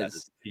about it. It Like that is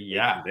is. a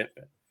Yeah,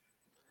 commitment.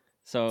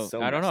 So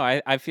So I don't know. messed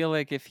up. I feel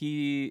like if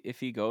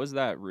he goes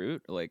that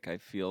route, like I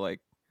feel like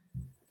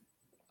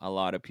a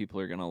lot of people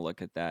are gonna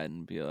look at that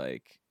and be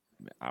like,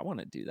 I want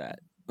to do that.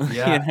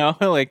 yeah.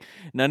 Like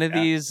none of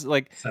Yeah. these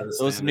like Set a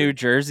those standard. New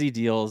Jersey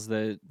deals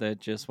that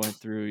just went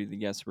through the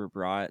Jesper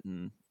Bratt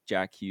and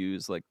Jack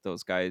Hughes, like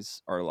those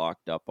guys are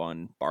locked up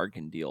on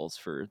bargain deals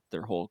for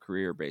their whole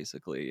career,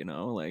 basically.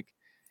 Like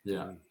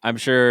Yeah, I'm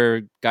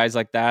sure guys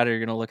like that are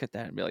gonna look at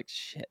that and be like,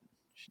 shit,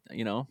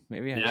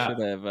 maybe I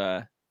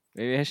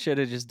yeah, should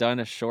have just done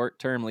a short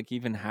term, like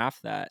even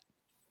half that,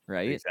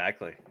 right?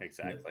 Exactly.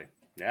 yeah.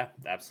 Yeah,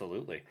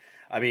 absolutely.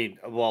 I mean,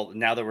 well,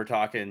 now we're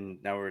talking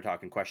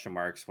question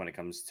marks when it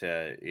comes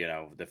to,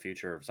 the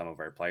future of some of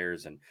our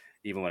players and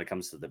even when it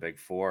comes to the big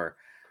four.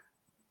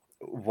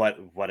 What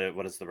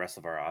does the rest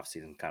of our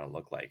offseason kind of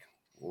look like?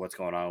 What's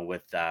going on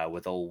with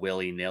old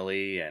Willy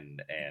Nilly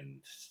and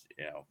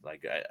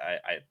like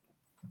I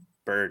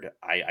Bird,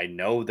 I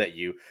know that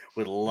you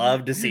would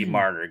love to see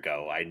Marner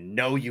go. I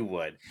know you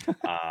would.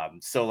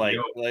 So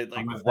Yo, like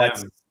I'm with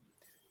what's them.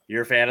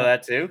 you're a fan of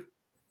that too? You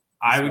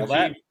I smell would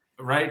that? keep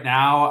right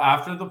now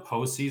after the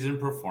postseason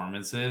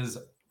performances.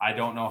 I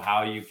don't know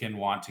how you can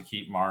want to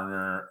keep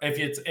Marner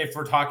if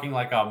we're talking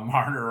like a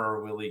Marner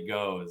or Willie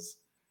goes.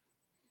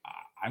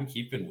 I'm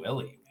keeping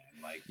Willie,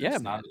 man. Like Yeah,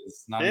 there's man.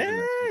 it's not Yeah,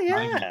 even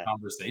yeah. a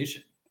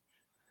conversation.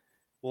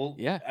 Well,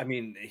 Yeah. I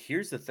mean,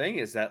 here's the thing: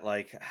 is that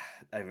like,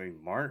 I mean,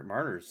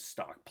 Marner's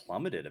stock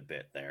plummeted a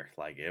bit there.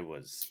 Like, it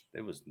was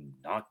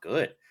not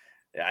good.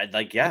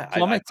 It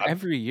plummets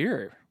every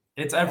year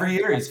It's yeah, every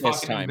year at he's this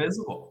fucking time.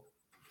 invisible.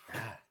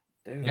 yeah,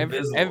 dude.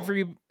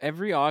 Invisible.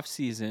 Every off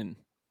season,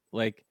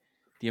 like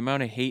the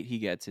amount of hate he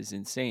gets is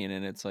insane.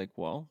 And it's like,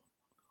 well,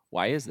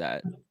 why is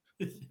that?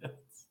 Yes.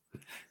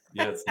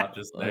 Yeah, it's not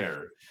just Like,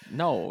 there.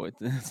 no,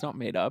 it's not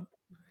made up.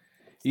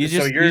 So You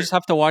you're, just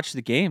have to watch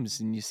the games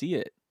and you see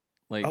it.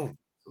 Like, oh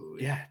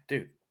Absolutely. yeah,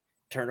 dude.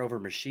 turnover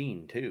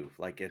machine too.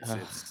 Like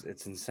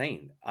it's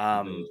insane.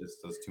 It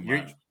just does too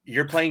much.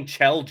 You're playing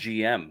Chell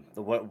GM.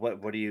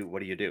 What do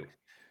you do?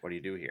 What do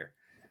you do here?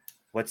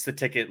 What's the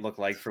ticket look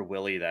like for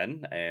Willie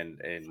then?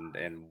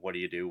 And what do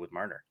you do with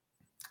Marner?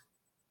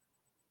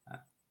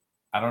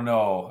 I don't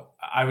know.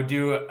 I would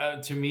do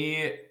to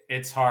me.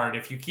 It's hard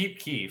if you keep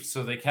Keefe.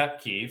 So they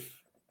kept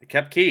Keefe. They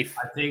kept Keefe.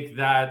 I think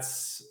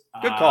that's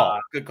Good call.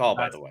 Good call,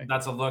 by the way.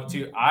 That's a look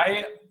too.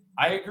 I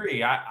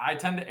agree. I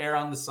tend to err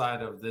on the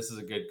side of this is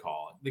a good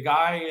call. The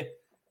guy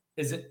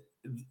is it.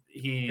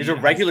 He's a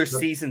regular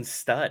season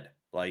stud.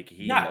 Like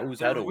he knows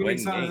how to win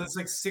games. It's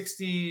like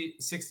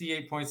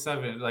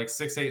 68.7, like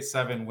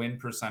 687 win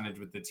percentage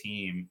with the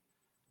team.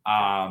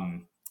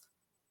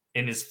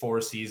 In his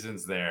 4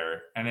 seasons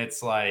there, and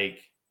it's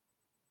like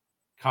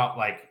how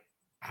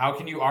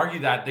can you argue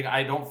that?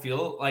 I don't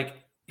feel like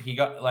he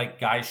got like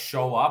guys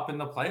show up in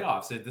the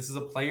playoffs. This is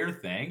a player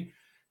thing.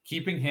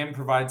 Keeping him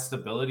provides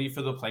stability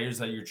for the players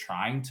that you're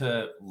trying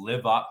to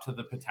live up to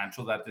the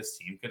potential that this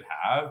team could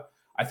have.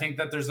 I think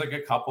that there's like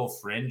a couple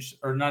fringe,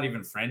 or not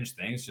even fringe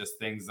things, just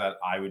things that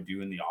I would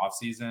do in the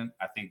offseason.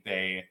 I think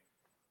they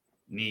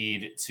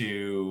need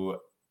to,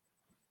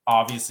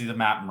 obviously, the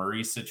Matt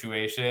Murray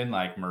situation,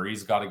 like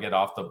Murray's got to get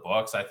off the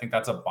books. I think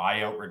that's a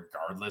buyout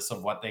regardless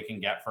of what they can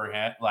get for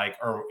him, like,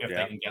 or if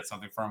they can get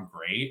something for him,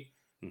 great.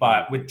 Mm-hmm.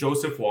 But with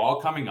Joseph Wall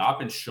coming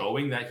up and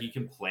showing that he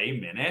can play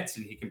minutes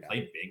and he can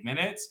play big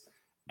minutes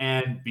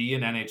and be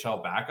an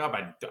NHL backup,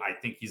 I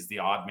think he's the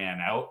odd man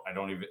out. I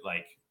don't even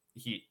like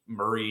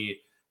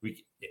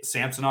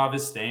Samsonov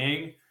is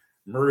staying.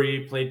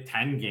 Murray played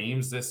 10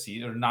 games this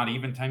season, or not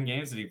even 10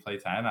 games. Did he play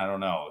 10? I don't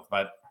know,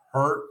 but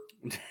hurt.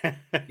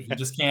 He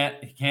just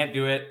can't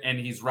do it. And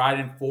he's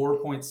riding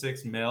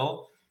 4.6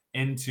 mil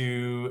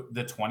into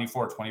the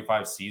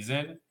 24-25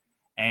 season.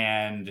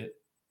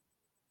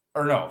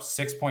 Or no,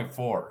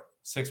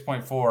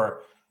 6.4.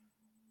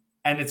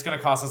 And it's going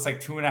to cost us like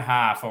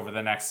 2.5 over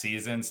the next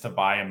seasons to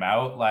buy him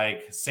out.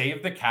 Like,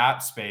 save the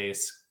cap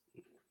space,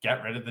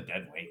 get rid of the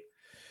dead weight.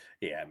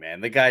 Yeah, man,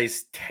 the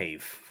guy's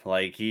TAFE.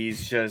 Like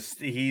he's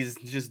just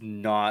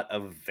not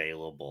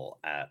available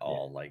at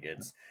all. Like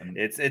it's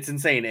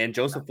insane. And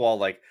Joseph Wall,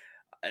 like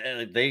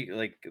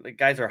the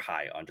guys are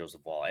high on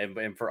Joseph Wall,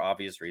 and for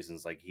obvious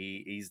reasons. Like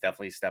he's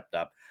definitely stepped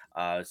up.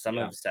 Some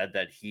have said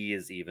that he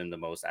is even the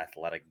most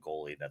athletic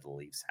goalie that the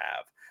Leafs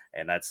have,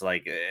 and that's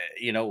like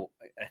you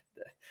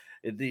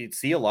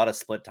see a lot of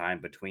split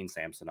time between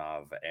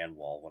Samsonov and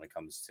Wall when it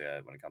comes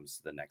to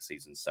the next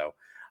season. So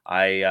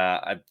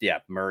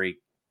Murray.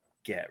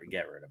 Get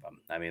rid of him.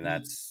 I mean,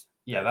 that's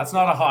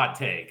not a hot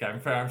take.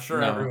 I'm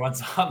sure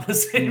everyone's on the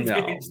same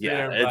page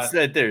there.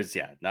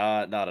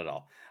 Not at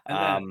all.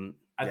 And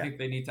I think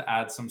they need to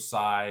add some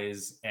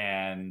size,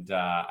 and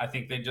I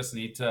think they just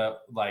need to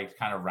like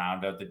kind of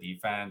round out the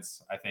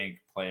defense. I think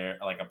a player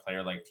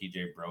like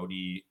TJ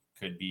Brody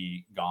could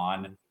be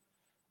gone.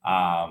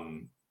 A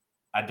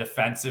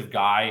defensive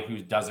guy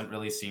who doesn't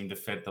really seem to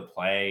fit the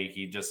play.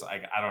 He just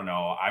I don't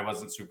know. I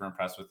wasn't super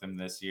impressed with him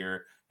this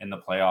year in the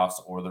playoffs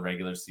or the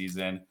regular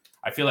season.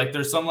 I feel like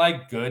there's some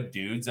like good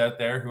dudes out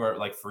there who are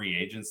like free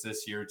agents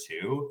this year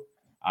too,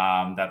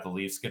 that the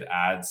Leafs could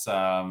add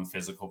some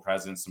physical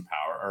presence, some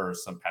power, or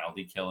some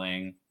penalty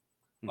killing,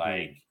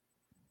 like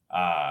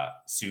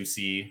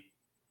Susie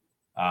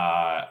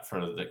for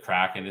the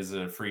Kraken is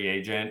a free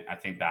agent. I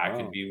think that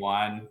could be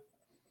one.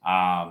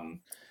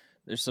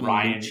 There's some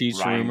Ryan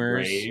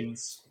rumors.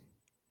 Graves.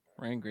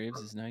 Ryan Graves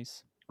is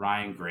nice.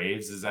 Ryan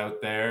Graves is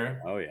out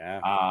there. Oh yeah.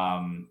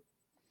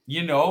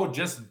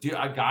 Just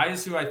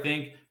guys who I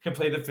think can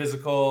play the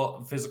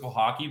physical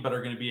hockey, but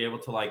are going to be able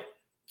to like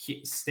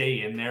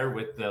stay in there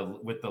with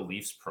the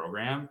Leafs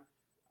program.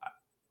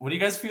 What do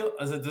you guys feel?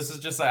 This is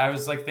just, I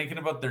was like thinking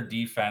about their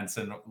defense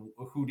and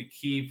who to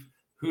keep,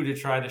 who to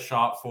try to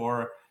shop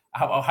for.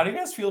 How do you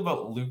guys feel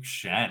about Luke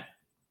Shen?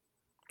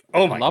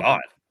 Oh my God.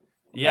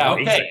 Yeah,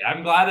 okay.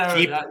 I'm glad.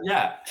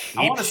 I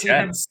want to see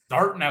him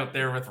starting out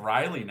there with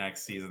Riley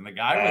next season. The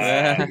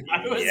guy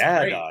was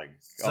great. Dog.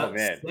 Oh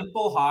man,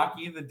 simple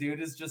hockey. The dude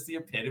is just the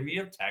epitome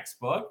of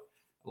textbook.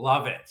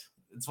 Love it.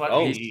 It's what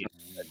we need.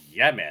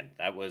 Yeah, man.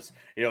 That was,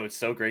 it's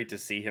so great to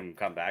see him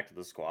come back to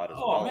the squad as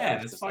well. Oh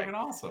man, it's fucking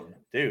awesome,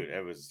 dude.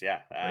 It was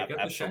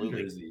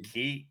absolutely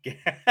key.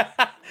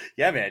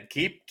 Yeah, man.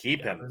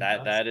 Keep him.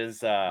 That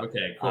is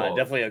okay. Cool.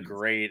 Definitely a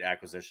great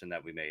acquisition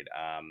that we made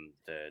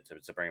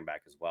to bring him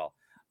back as well.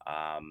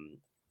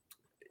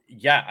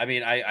 I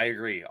mean, I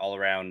agree all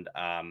around.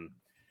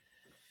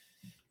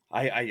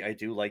 I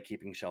do like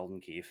keeping Sheldon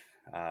Keefe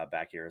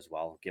back here as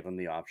well. Give him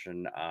the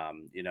option.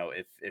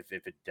 If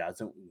it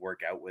doesn't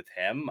work out with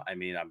him, I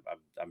mean,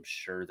 I'm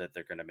sure that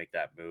they're going to make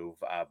that move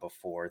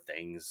before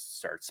things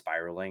start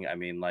spiraling. I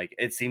mean, like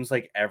it seems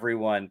like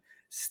everyone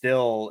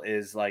still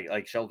is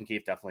like Sheldon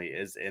Keefe definitely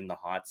is in the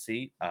hot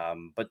seat.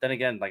 But then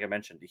again, like I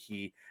mentioned,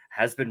 he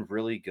has been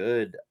really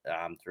good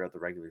throughout the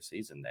regular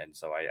season, and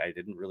so I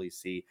didn't really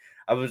see.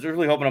 I was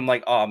really hoping. I'm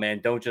like, oh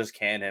man, don't just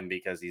can him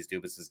because he's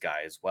Dubas's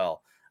guy as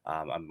well.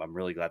 I'm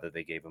really glad that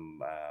they gave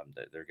him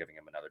that they're giving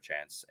him another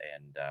chance,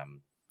 and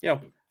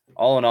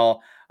all in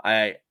all,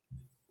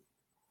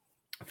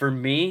 for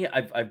me,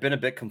 I've been a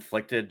bit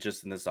conflicted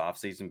just in this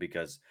offseason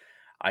because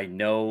I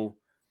know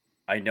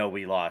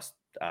we lost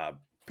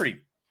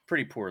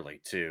pretty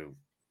poorly to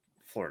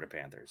Florida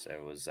Panthers.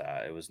 It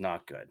was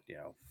not good.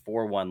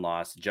 4-1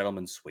 loss,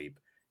 gentleman's sweep.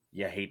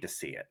 You hate to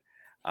see it.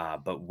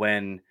 But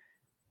when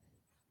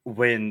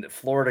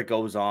Florida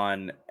goes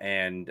on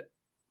and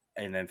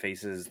then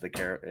faces the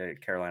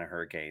Carolina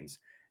Hurricanes,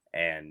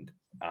 and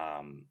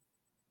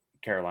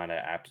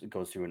Carolina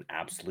goes through an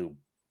absolute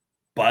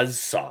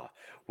buzzsaw,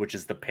 which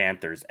is the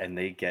Panthers, and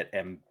they get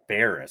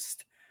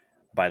embarrassed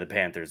by the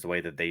Panthers the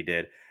way that they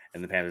did,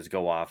 and the Panthers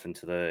go off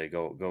into the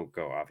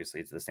go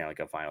obviously to the Stanley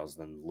Cup Finals,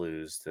 then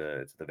lose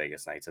to the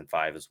Vegas Knights in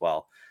 5 as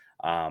well.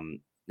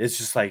 It's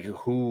just like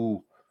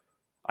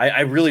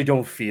I really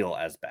don't feel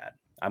as bad.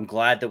 I'm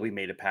glad that we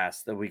made it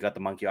past, that we got the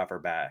monkey off our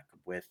back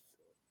with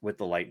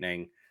the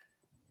Lightning.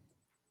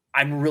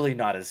 I'm really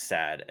not as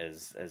sad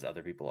as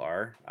other people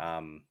are,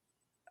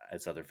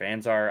 as other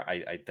fans are.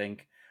 I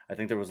think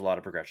there was a lot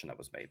of progression that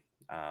was made,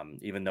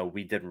 even though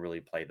we didn't really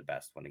play the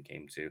best when it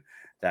came to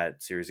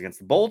that series against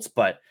the Bolts.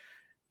 But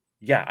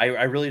yeah,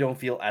 I really don't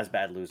feel as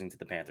bad losing to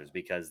the Panthers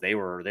because they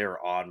were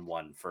on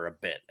one for a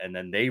bit, and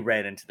then they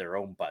ran into their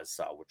own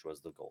buzzsaw, which was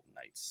the Golden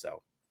Knights.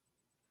 So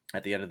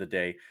at the end of the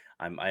day,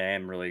 I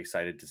am really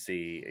excited to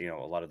see a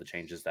lot of the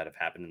changes that have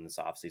happened in this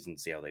offseason,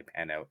 see how they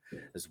pan out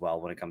as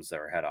well when it comes to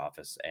our head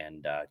office.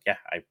 And yeah,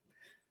 I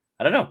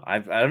don't know. I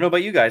don't know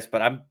about you guys,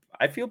 but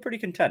I feel pretty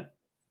content.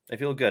 I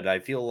feel good. I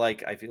feel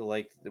like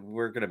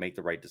we're gonna make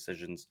the right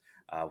decisions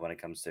when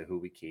it comes to who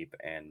we keep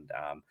and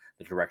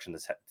the direction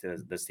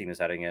this team is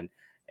heading in.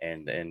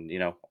 And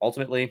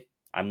ultimately,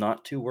 I'm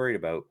not too worried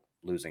about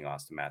losing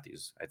Austin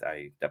Matthews.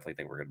 I definitely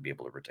think we're going to be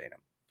able to retain him.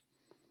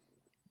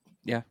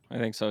 Yeah, I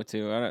think so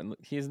too.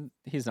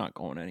 He's not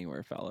going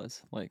anywhere,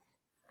 fellas. Like,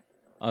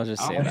 I'll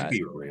just say Let's that.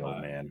 Be real,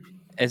 man.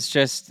 It's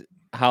just,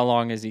 how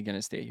long is he going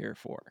to stay here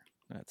for?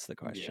 That's the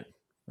question,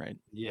 right?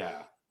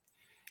 Yeah.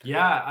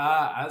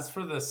 As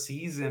for the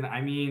season, I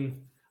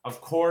mean,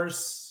 of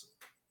course,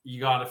 you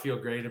got to feel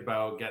great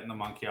about getting the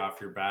monkey off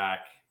your back,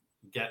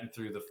 getting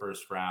through the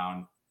first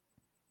round.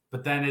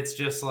 But then it's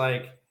just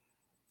like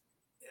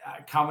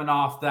coming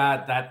off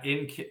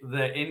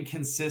the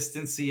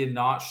inconsistency and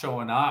not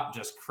showing up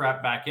just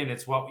crept back in.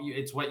 It's what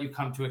you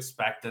come to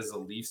expect as a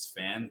Leafs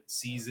fan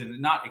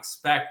season. Not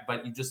expect,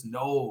 but you just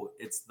know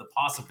it's the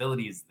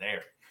possibility is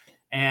there.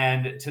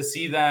 And to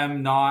see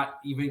them not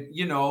even,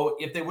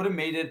 if they would have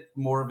made it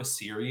more of a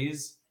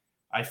series,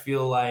 I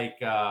feel like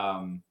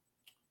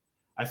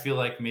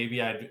maybe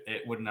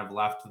it wouldn't have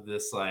left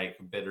this like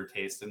bitter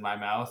taste in my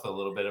mouth, a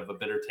little bit of a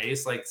bitter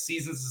taste. Like,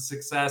 seasons of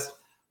success,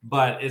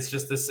 but it's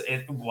just this.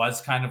 It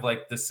was kind of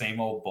like the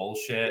same old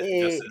bullshit,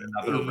 just in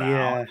another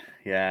round.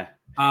 Yeah.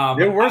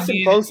 There were some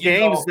close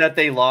games that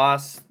they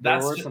lost.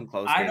 They're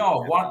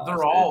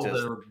all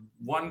Just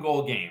one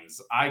goal games.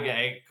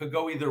 I could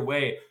go either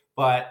way,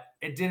 but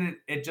it didn't.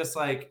 It just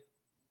like,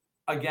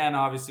 again,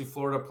 obviously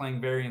Florida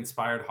playing very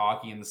inspired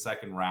hockey in the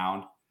second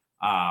round.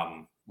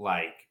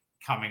 Like,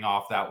 coming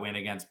off that win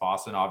against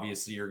Boston,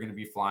 obviously you're going to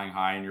be flying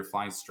high and you're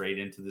flying straight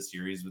into the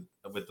series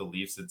with the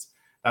Leafs.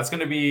 That's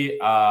going to be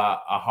a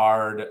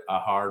hard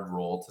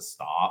role to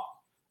stop.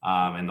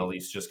 And the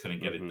Leafs just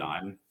couldn't get it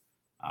done.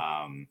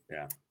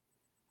 Yeah.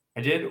 I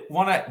did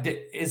want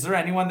to. Is there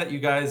anyone that you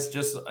guys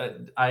just?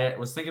 I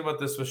was thinking about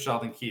this with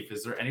Sheldon Keefe.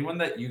 Is there anyone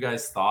that you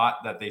guys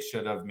thought that they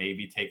should have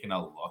maybe taken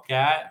a look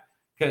at?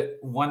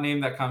 One name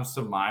that comes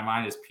to my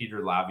mind is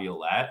Peter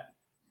Laviolette.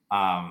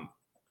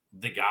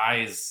 The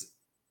guy's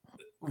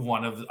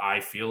I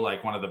feel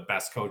like one of the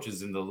best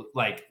coaches in the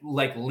like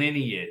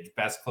lineage,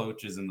 best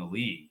coaches in the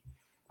league.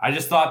 I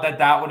just thought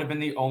that would have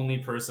been the only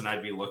person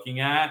I'd be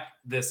looking at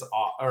this,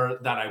 or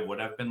that I would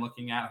have been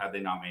looking at had they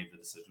not made the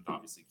decision to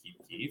obviously keep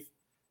Keefe.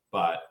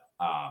 But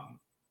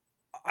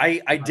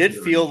I did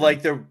feel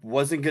like there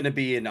wasn't going to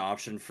be an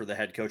option for the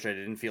head coach. I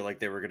didn't feel like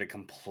they were going to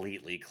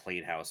completely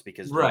clean house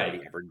because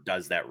nobody ever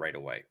does that right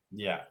away.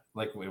 Yeah,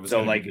 like it was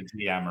so like the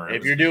GM, or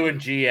if you're doing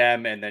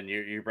GM and then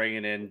you're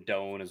bringing in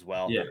Doan as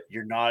well, yeah,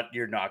 you're not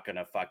going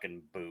to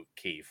fucking boot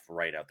Keefe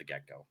right out the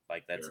get go.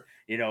 Like that's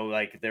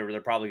like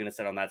they're probably going to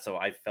sit on that. So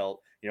I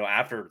felt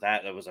after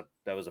that was a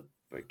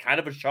kind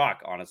of a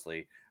shock,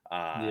 honestly.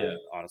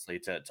 Honestly,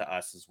 to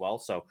us as well.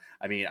 So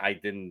I mean, I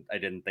didn't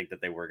think that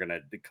they were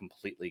gonna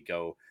completely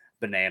go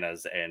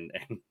bananas and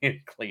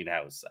clean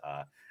house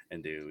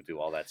and do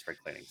all that spring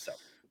cleaning. So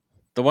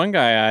the one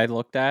guy I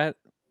looked at,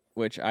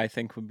 which I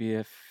think would be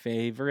a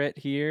favorite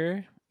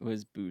here,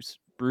 was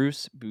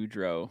Bruce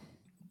Boudreau.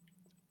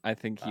 I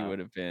think he would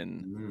have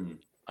been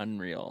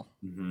unreal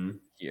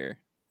here,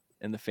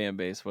 and the fan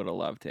base would have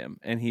loved him.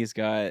 And he's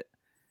got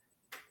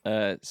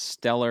a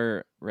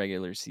stellar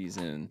regular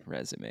season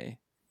resume,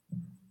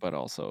 but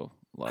also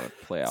a lot of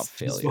playoff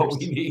failures. What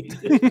we need.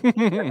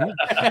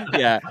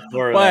 Yeah,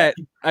 but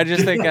I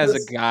just think as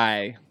a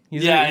guy,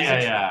 he's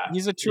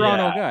a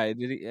Toronto guy.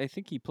 I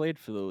think he played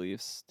for the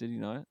Leafs. Did he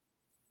not?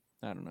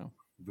 I don't know.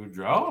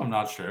 Boudreau? I'm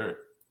not sure.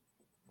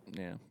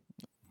 Yeah.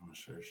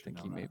 sure I she think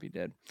know he that. maybe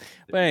did.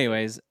 But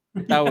anyways,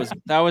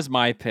 that was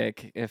my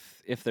pick.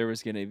 If there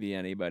was going to be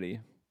anybody,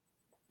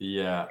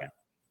 Yeah.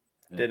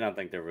 Did not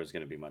think there was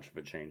going to be much of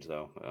a change,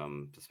 though,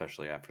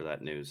 especially after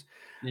that news.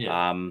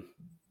 Yeah.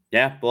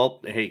 Yeah.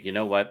 Well, hey, you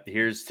know what?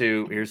 Here's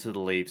to the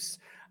Leafs.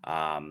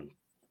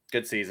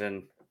 Good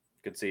season.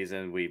 Good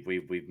season.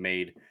 We've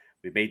made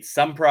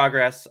some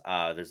progress.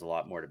 There's a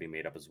lot more to be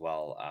made up as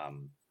well.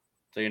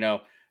 So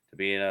to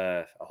being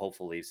a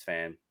hopeful Leafs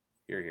fan,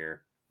 you're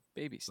here.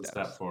 baby It's a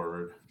steps. step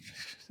forward.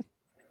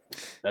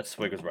 That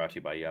swig was brought to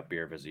you by Yup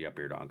Beer. Visit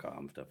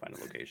yupbeer.com to find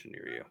a location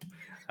near you.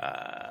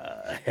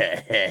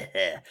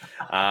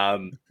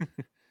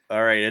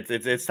 All right,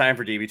 it's time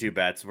for DB2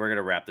 bets. We're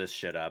gonna wrap this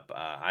shit up.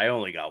 I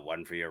only got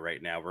one for you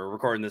right now. We're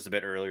recording this a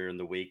bit earlier in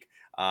the week,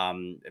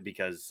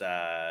 because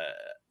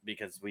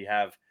we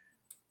have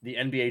the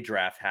NBA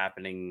draft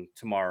happening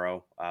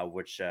tomorrow,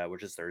 which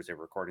is Thursday.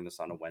 We're recording this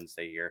on a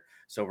Wednesday here,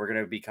 so we're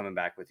gonna be coming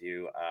back with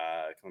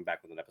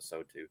an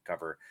episode to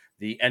cover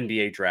the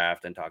NBA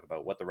draft and talk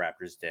about what the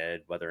Raptors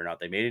did, whether or not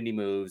they made any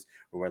moves,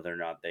 or whether or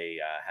not they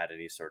had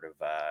any sort of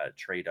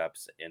trade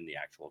ups in the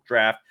actual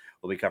draft.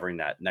 We'll be covering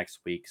that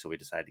next week, so we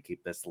decided to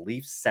keep this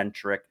Leaf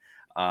centric.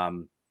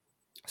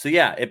 So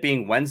yeah, it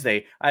being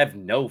Wednesday, I have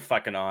no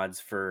fucking odds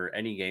for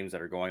any games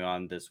that are going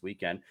on this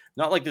weekend.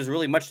 Not like there's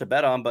really much to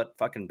bet on, but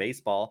fucking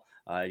baseball.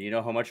 You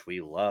know how much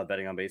we love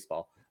betting on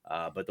baseball.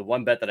 But the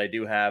one bet that I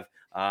do have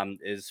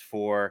is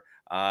for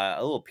a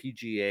little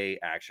PGA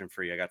action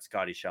for you. I got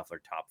Scotty Scheffler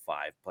top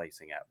 5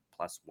 placing at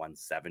plus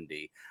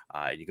 170.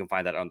 You can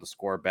find that on the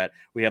score bet.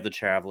 We have the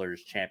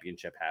Travelers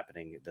Championship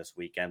happening this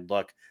weekend.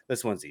 Look,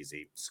 this one's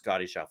easy.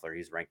 Scotty Scheffler,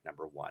 he's ranked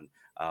number 1.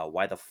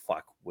 Why the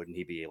fuck wouldn't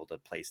he be able to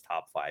place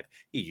top 5?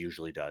 He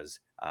usually does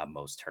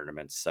most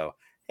tournaments. So,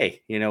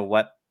 hey, you know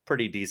what?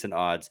 Pretty decent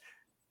odds.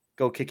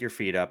 Go kick your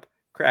feet up,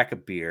 crack a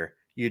beer.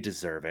 You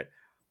deserve it.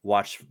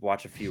 Watch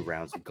a few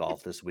rounds of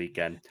golf this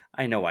weekend.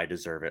 I know I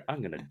deserve it. I'm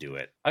going to do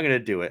it.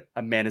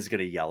 A man is going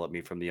to yell at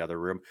me from the other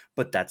room,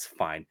 but that's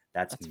fine.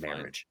 That's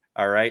marriage.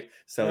 Fine. All right.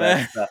 So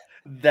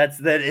that's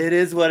it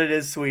is what it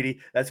is,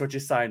 sweetie. That's what you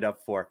signed up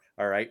for.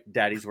 All right.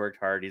 Daddy's worked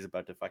hard. He's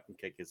about to fucking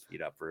kick his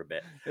feet up for a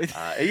bit.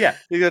 Yeah.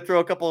 He's going to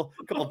throw a couple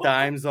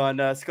dimes on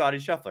Scotty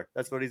Scheffler.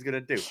 That's what he's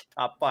going to do.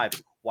 Top 5.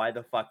 Why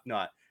the fuck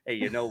not? Hey,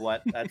 you know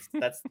what? That's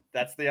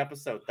the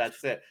episode.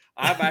 That's it.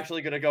 I'm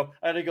actually gonna go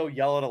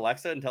yell at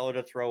Alexa and tell her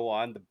to throw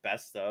on the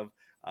best of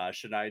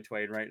Shania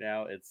Twain right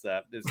now. It's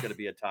gonna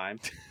be a time.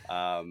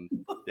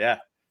 Yeah,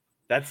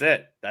 that's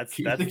it. That's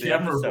Keep the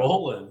camera episode.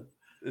 rolling.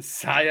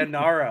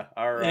 Sayonara.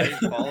 All right,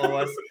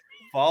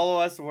 follow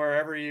us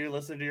wherever you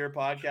listen to your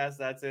podcast.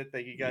 That's it.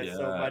 Thank you guys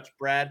so much,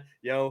 Brad.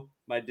 Yo,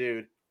 my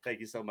dude. Thank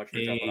you so much for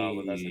jumping on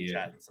with us and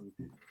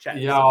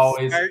chatting.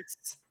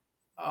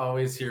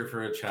 Always here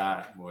for a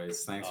chat,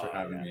 boys. Thanks for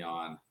having me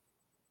on.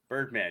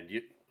 Birdman,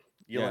 you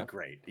look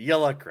great. You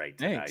look great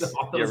tonight. Thanks.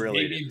 You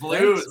really baby do.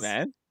 blues,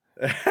 man.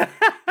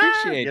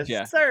 Appreciate you.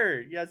 Yes,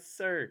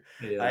 sir.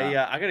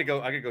 Yeah. I gotta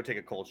go take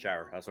a cold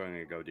shower. That's what I'm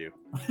gonna go do.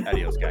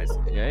 Adios, guys.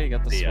 Yeah, you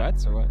got the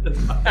sweats or what?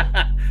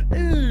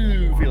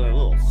 Ooh, feeling a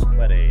little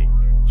sweaty.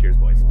 Cheers,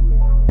 boys.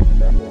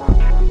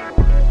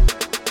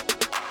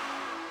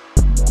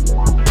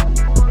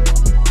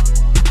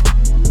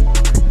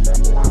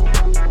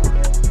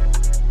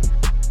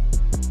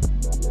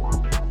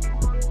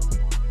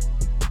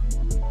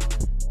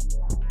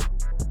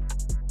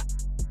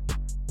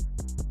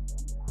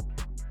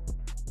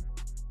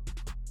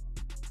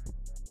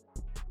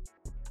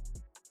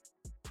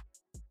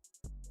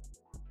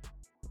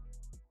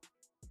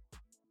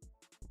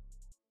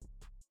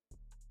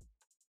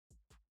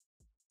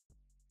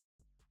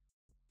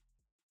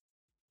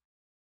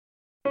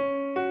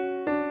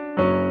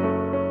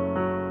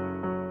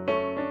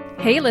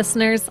 Hey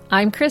listeners,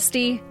 I'm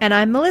Christy. And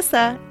I'm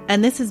Melissa,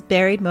 and this is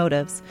Buried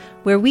Motives,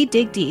 where we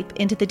dig deep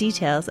into the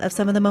details of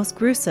some of the most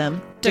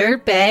gruesome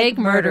dirtbag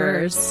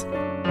murderers.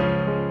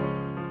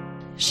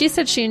 She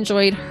said she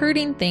enjoyed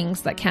hurting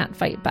things that can't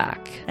fight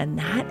back. And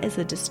that is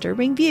a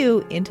disturbing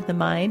view into the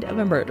mind of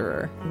a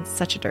murderer and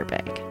such a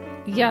dirtbag.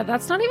 Yeah,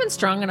 that's not even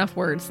strong enough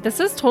words. This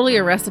is totally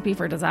a recipe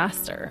for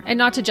disaster. And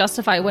not to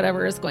justify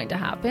whatever is going to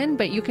happen,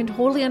 but you can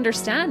totally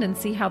understand and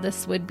see how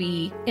this would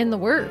be in the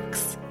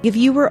works. If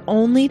you were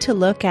only to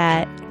look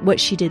at what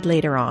she did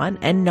later on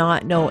and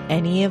not know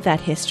any of that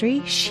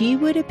history, she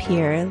would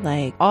appear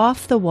like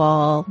off the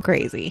wall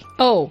crazy.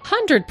 Oh,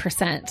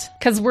 100%.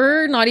 Because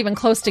we're not even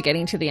close to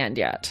getting to the end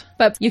yet.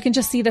 But you can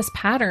just see this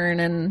pattern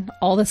and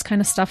all this kind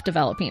of stuff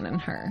developing in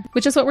her,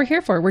 which is what we're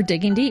here for. We're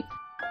digging deep.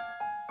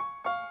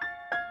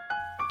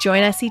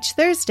 Join us each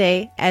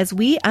Thursday as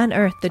we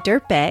unearth the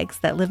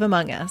dirtbags that live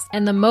among us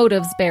and the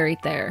motives buried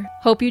there.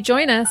 Hope you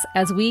join us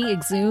as we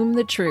exhume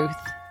the truth.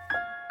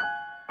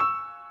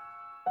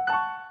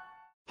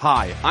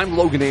 Hi, I'm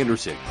Logan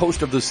Anderson,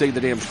 host of the Say the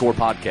Damn Score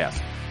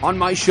podcast. On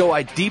my show,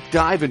 I deep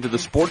dive into the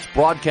sports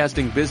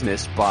broadcasting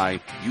business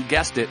by, you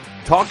guessed it,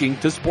 talking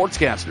to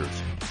sportscasters.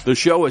 The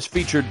show has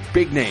featured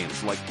big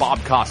names like Bob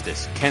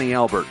Costas, Kenny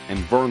Albert, and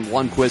Vern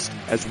Lundquist,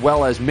 as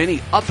well as many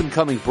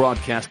up-and-coming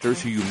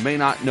broadcasters who you may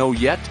not know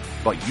yet,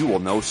 but you will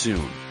know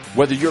soon.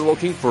 Whether you're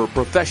looking for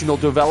professional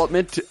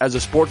development as a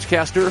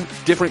sportscaster,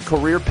 different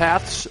career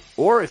paths,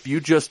 or if you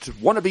just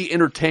want to be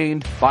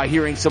entertained by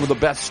hearing some of the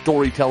best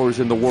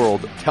storytellers in the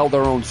world tell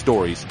their own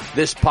stories,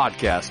 this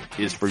podcast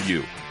is for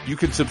you. You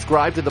can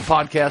subscribe to the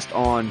podcast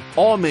on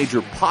all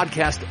major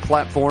podcast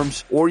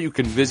platforms, or you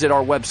can visit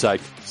our website,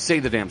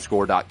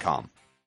 saythedamnscore.com.